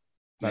sum it up.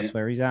 That's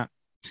where he's at.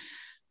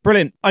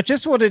 Brilliant. I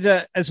just wanted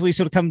to, as we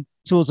sort of come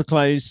towards a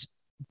close,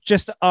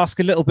 just to ask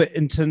a little bit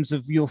in terms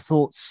of your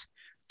thoughts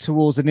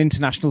towards an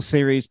international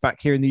series back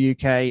here in the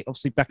UK.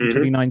 Obviously, back in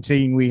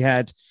 2019, we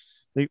had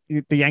the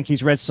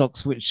Yankees Red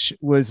Sox, which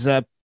was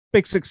a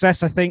big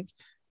success, I think.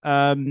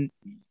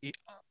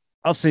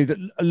 Obviously,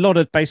 a lot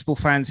of baseball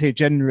fans here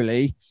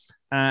generally,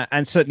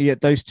 and certainly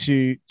at those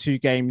two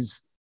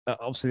games,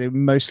 obviously they were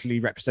mostly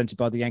represented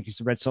by the Yankees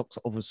and Red Sox,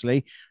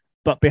 obviously.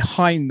 But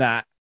behind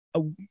that,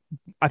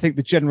 I think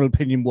the general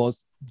opinion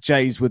was the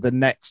Jays were the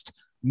next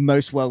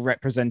most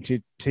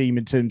well-represented team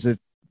in terms of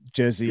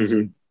jerseys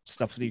and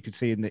stuff that you could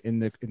see in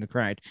the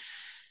crowd.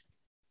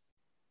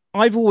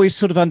 I've always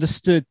sort of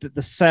understood that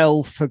the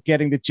sell for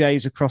getting the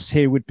Jays across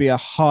here would be a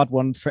hard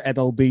one for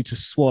MLB to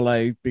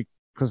swallow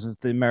because of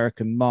the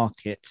American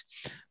market.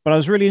 But I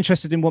was really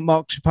interested in what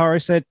Mark Chaparro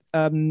said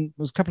it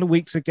was a couple of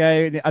weeks ago.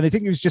 And I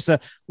think it was just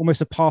almost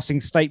a passing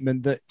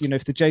statement that,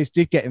 if the Jays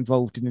did get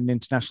involved in an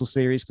international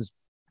series, because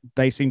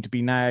they seem to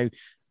be now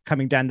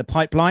coming down the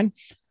pipeline,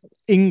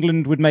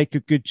 England would make a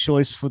good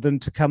choice for them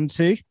to come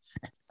to.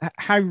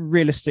 How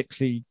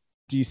realistically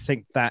do you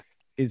think that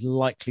is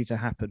likely to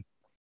happen?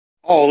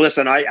 Oh,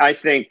 listen, I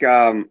think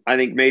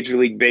Major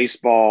League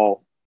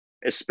Baseball,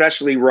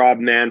 especially Rob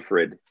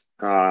Manfred.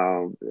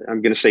 I'm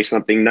going to say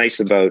something nice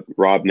about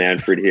Rob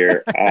Manfred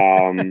here.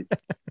 I've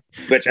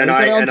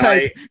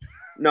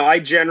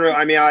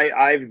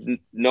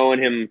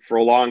known him for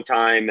a long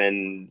time,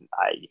 and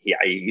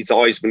he's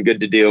always been good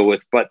to deal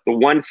with. But the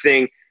one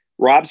thing,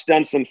 Rob's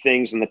done some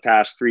things in the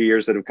past 3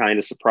 years that have kind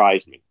of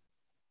surprised me.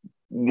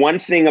 One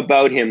thing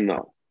about him,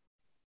 though,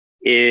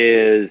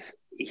 is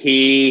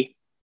he,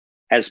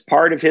 as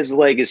part of his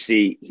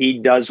legacy, he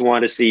does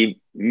want to see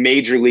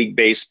Major League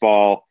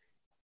Baseball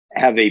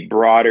have a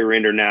broader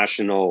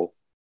international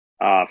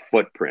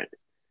footprint.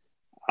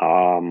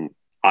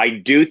 I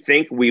do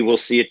think we will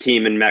see a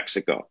team in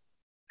Mexico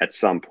at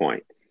some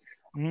point.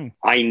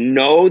 I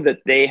know that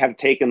they have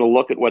taken a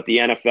look at what the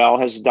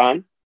NFL has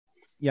done.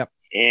 Yep.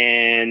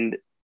 And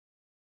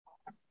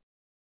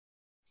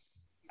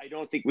I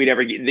don't think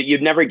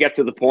you'd never get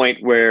to the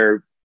point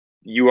where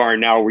you are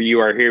now, where you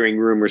are hearing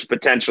rumors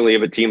potentially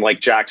of a team like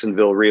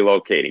Jacksonville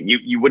relocating.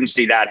 You wouldn't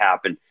see that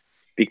happen,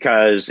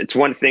 because it's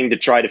one thing to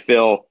try to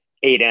fill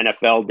 8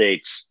 NFL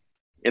dates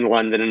in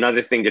London,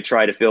 another thing to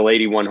try to fill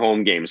 81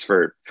 home games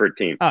for a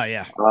team. Oh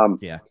yeah.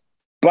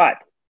 But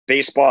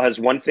baseball has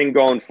one thing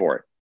going for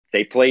it.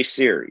 They play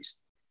series.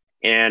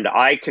 And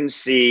I can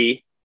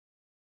see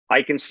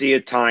a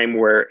time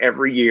where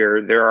every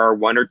year there are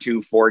 1 or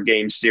 2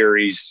 4-game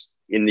series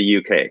in the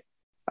UK.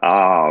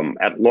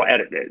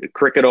 At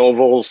cricket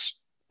ovals,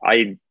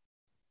 they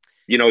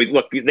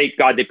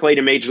played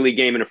a major league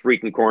game in a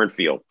freaking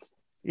cornfield.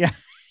 Yeah.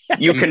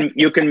 you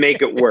can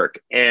make it work.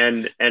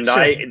 And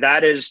sure.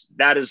 that is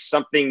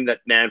something that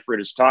Manfred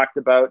has talked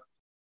about.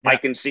 I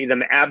can see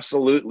them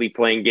absolutely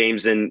playing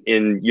games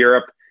in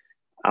Europe.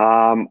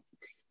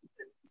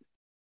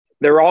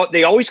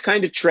 They always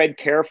kind of tread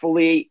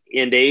carefully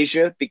in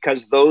Asia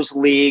because those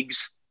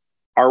leagues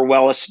are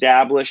well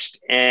established.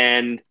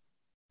 And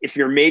if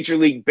you're Major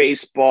League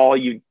Baseball,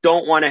 you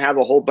don't want to have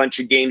a whole bunch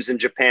of games in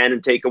Japan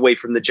and take away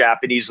from the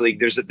Japanese league.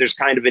 There's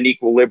kind of an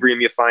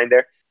equilibrium you find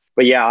there.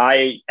 But yeah,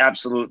 I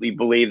absolutely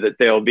believe that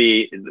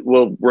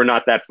we're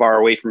not that far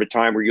away from a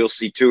time where you'll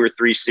see 2 or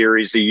 3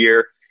 series a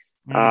year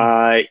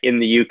in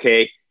the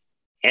UK.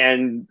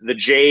 And the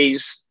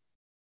Jays,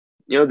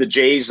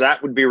 that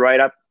would be right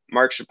up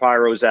Mark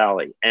Shapiro's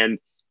alley. And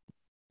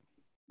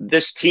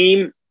this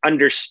team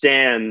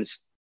understands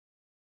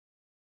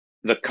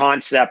the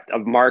concept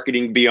of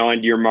marketing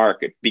beyond your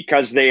market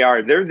because there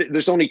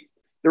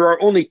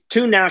are only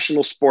 2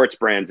 national sports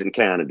brands in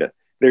Canada.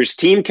 There's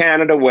Team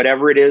Canada,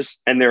 whatever it is,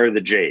 and there are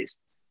the Jays.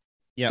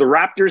 Yep. The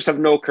Raptors have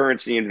no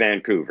currency in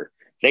Vancouver.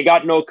 They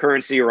got no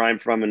currency where I'm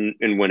from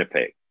in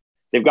Winnipeg.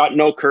 They've got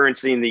no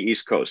currency in the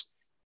East Coast.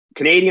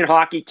 Canadian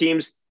hockey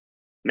teams,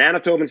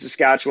 Manitoba and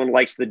Saskatchewan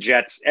likes the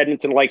Jets.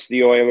 Edmonton likes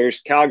the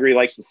Oilers. Calgary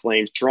likes the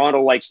Flames.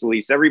 Toronto likes the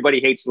Leafs. Everybody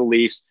hates the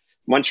Leafs.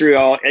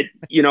 Montreal,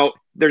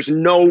 there's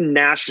no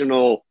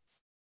national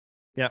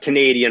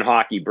Canadian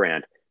hockey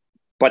brand,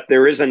 but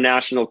there is a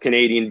national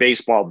Canadian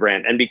baseball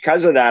brand. And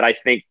because of that, I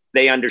think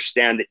they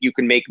understand that you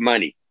can make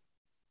money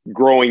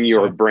growing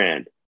your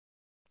brand.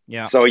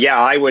 Yeah. So yeah,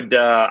 I would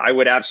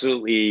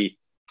absolutely,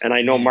 and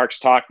I know Mark's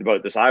talked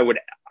about this. I would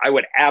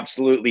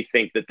absolutely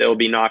think that they'll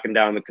be knocking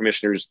down the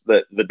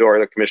door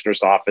of the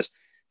commissioner's office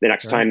the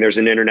next time there's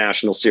an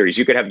international series.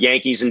 You could have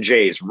Yankees and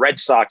Jays, Red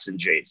Sox and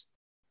Jays.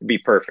 It'd be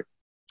perfect.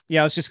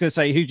 Yeah, I was just going to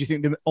say, who do you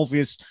think the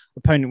obvious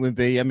opponent would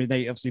be? I mean,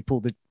 they obviously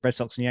pulled the Red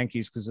Sox and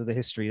Yankees because of the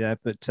history there,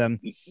 but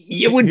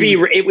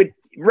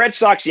Red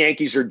Sox,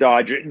 Yankees, or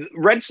Dodgers.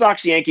 Red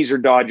Sox, Yankees, or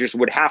Dodgers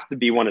would have to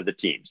be one of the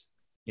teams.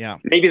 Yeah,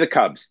 maybe the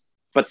Cubs,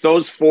 but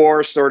those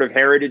 4 sort of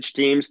heritage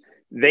teams,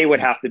 they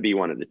would have to be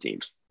one of the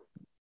teams.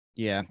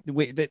 Yeah,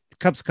 the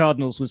Cubs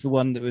Cardinals was the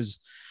one that was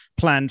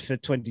planned for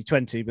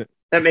 2020, but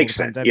that makes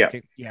sense.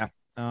 Yeah.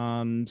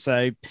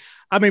 So,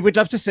 I mean, we'd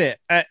love to see it.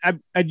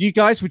 And you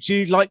guys, would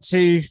you like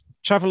to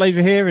travel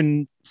over here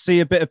and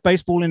see a bit of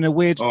baseball in a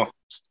weird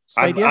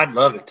stadium? I'd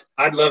love it.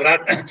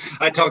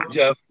 I talked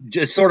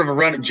just sort of a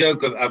running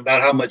joke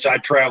about how much I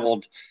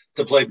traveled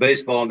to play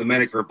baseball in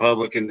Dominican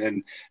Republic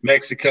and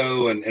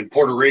Mexico and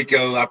Puerto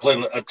Rico. I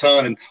played a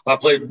ton, and I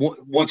played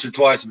once or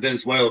twice in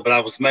Venezuela, but I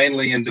was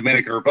mainly in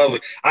Dominican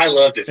Republic. I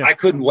loved it. Yeah. I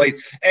couldn't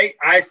wait.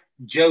 I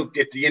joked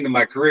at the end of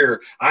my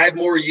career, I had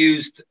more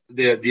used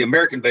the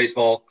American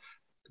baseball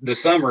the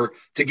summer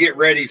to get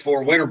ready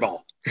for winter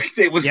ball.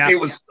 It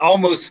was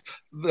almost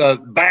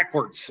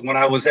backwards when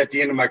I was at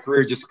the end of my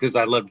career, just because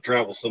I love to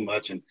travel so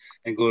much and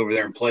go over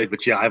there and play.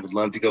 But yeah, I would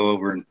love to go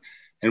over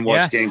and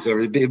watch games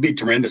over. It'd be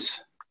tremendous.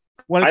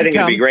 Well, I think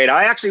it'd be great.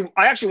 I actually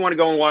want to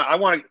go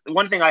and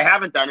one thing I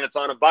haven't done, and it's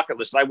on a bucket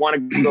list. I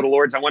want to go to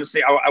Lord's. I want to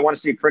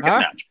see a cricket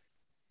match.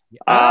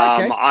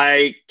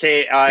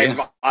 Okay.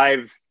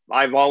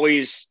 I've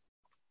always,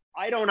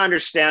 I don't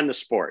understand the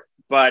sport,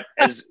 but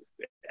as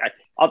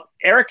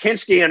Eric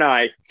Hinsky and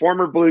I,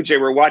 former Blue Jay,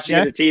 were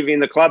watching the TV in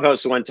the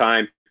clubhouse one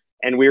time,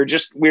 and we were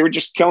just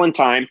killing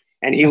time.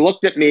 And he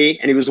looked at me,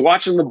 and he was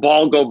watching the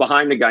ball go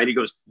behind the guy, and he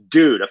goes,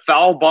 "Dude, a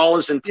foul ball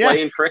is in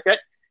play in cricket."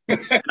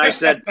 And I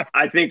said,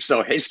 "I think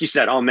so." Hinsky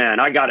said, "Oh man,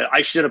 I got it.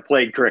 I should have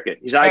played cricket."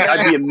 He said,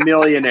 "I'd be a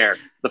millionaire.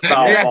 The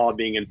foul ball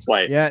being in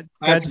play." Yeah,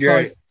 that's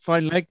great.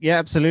 Fine leg. Yeah,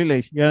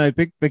 absolutely.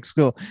 Big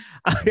score.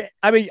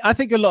 I mean, I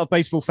think a lot of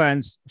baseball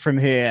fans from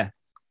here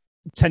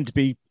tend to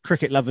be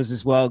cricket lovers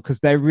as well, because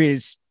there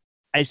is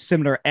a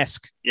similar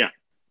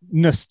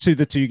esque-ness to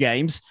the 2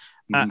 games.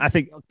 I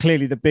think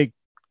clearly the big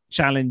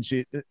challenge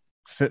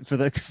for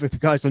the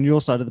guys on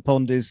your side of the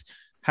pond is,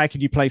 how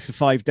can you play for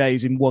 5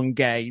 days in one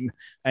game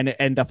and it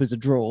end up as a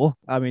draw?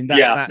 I mean,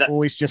 that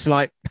always just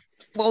like,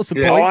 what's the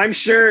point? Oh, I'm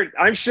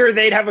sure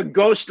they'd have a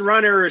ghost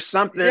runner or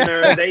something.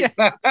 Or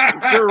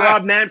I'm sure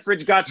Rob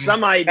Manfred's got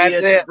some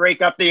ideas to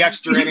break up the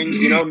extra innings.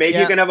 Maybe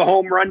you can have a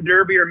home run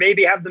derby, or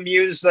maybe have them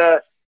use,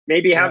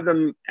 have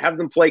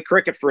them play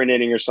cricket for an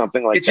inning or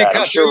something like that.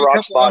 I'm sure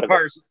Rob's thought of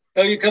it.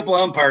 Throw you a couple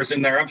of umpires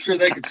in there. I'm sure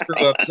they could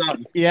screw up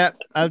something. Yeah,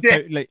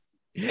 totally.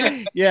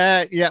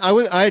 Yeah.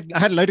 I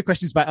had a load of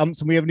questions about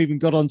umps, and we haven't even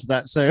got onto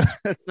that, so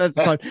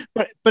that's fine.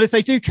 But if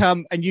they do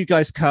come and you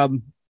guys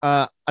come,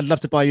 I'd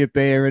love to buy you a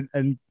beer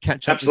and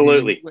catch up.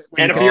 Absolutely.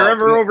 And if you're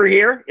ever over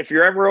here,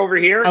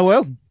 I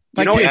will. If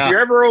you're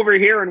ever over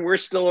here and we're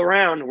still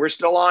around, we're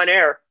still on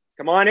air,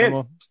 come on in.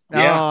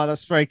 Oh,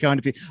 that's very kind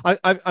of you.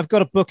 I've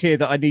got a book here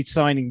that I need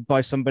signing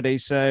by somebody,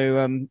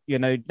 so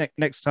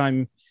next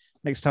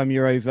time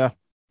you're over,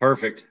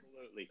 perfect.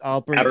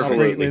 I'll bring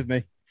it with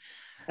me.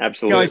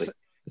 Absolutely. Guys,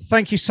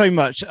 thank you so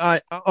much. I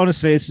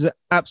honestly, this is an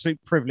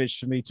absolute privilege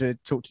for me to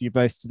talk to you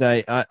both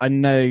today. I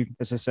know,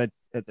 as I said,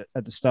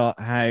 at the start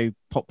how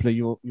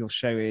popular your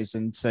show is,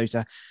 and so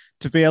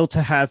to be able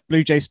to have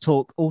Blue Jays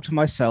talk all to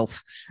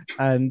myself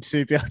and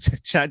to be able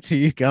to chat to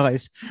you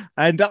guys,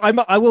 and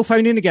I will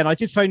phone in again. I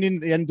did phone in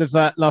at the end of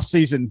last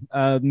season.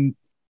 Now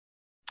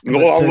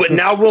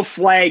we'll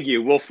flag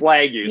you.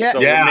 Yeah. So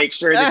we'll make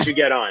sure that you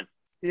get on.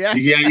 Yeah,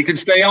 you can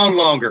stay on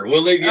longer.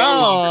 We'll leave you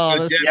on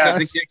longer. So Jeff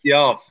doesn't kick you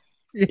off.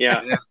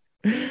 Yeah.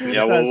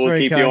 We'll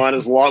keep you on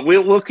as long.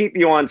 We'll keep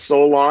you on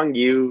so long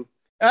you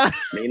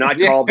may not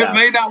call back.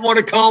 May not want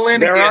to call in.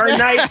 There are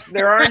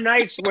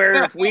nights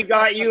where if we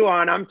got you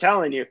on, I'm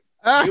telling you,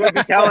 you would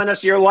be telling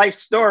us your life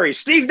story.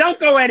 Steve, don't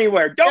go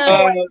anywhere. Don't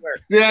go anywhere.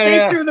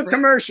 Stay through the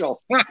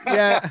commercial.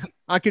 Yeah,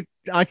 I could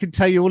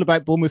tell you all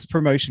about Bournemouth's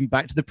promotion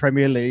back to the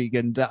Premier League,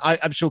 and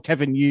I'm sure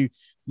Kevin, you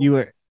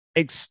were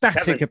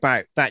ecstatic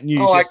about that news.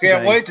 I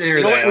can't wait to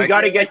hear that. We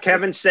got to get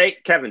Kevin say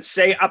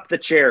up the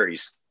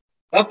cherries.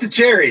 Up the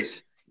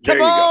cherries.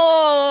 Come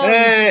on.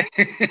 Hey.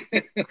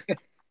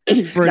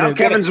 Now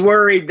Kevin's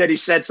worried that he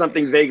said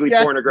something vaguely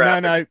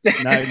pornographic.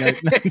 No.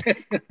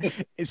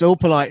 It's all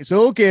polite. It's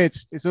all good.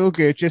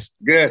 Just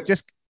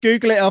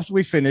Google it after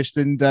we finished,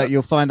 and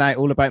you'll find out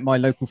all about my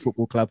local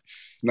football club.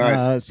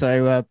 Nice.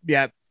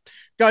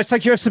 Guys,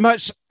 thank you so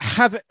much.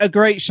 Have a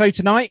great show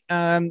tonight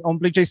on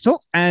Blue Jays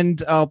Talk,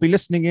 and I'll be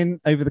listening in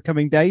over the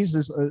coming days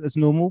as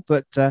normal.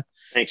 But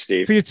thanks,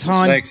 Steve, for your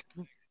time. Thanks.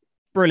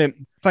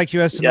 Brilliant. Thank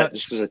you so much.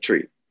 This was a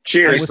treat.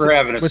 Cheers. Thanks for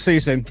having us. We'll see you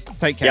soon.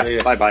 Take care.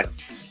 Yeah. Bye-bye.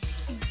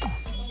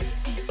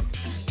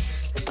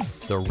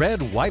 The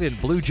Red, White, and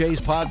Blue Jays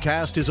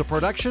podcast is a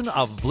production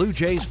of Blue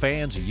Jays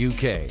Fans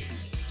UK.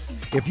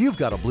 If you've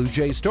got a Blue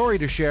Jays story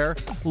to share,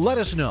 let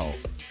us know.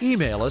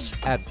 Email us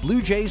at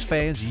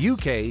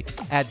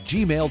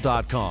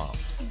bluejaysfansuk@gmail.com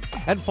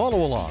and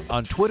follow along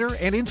on Twitter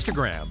and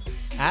Instagram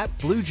at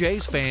Blue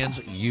Jays Fans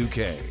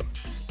UK.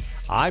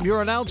 I'm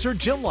your announcer,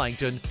 Jim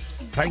Langton.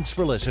 Thanks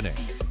for listening.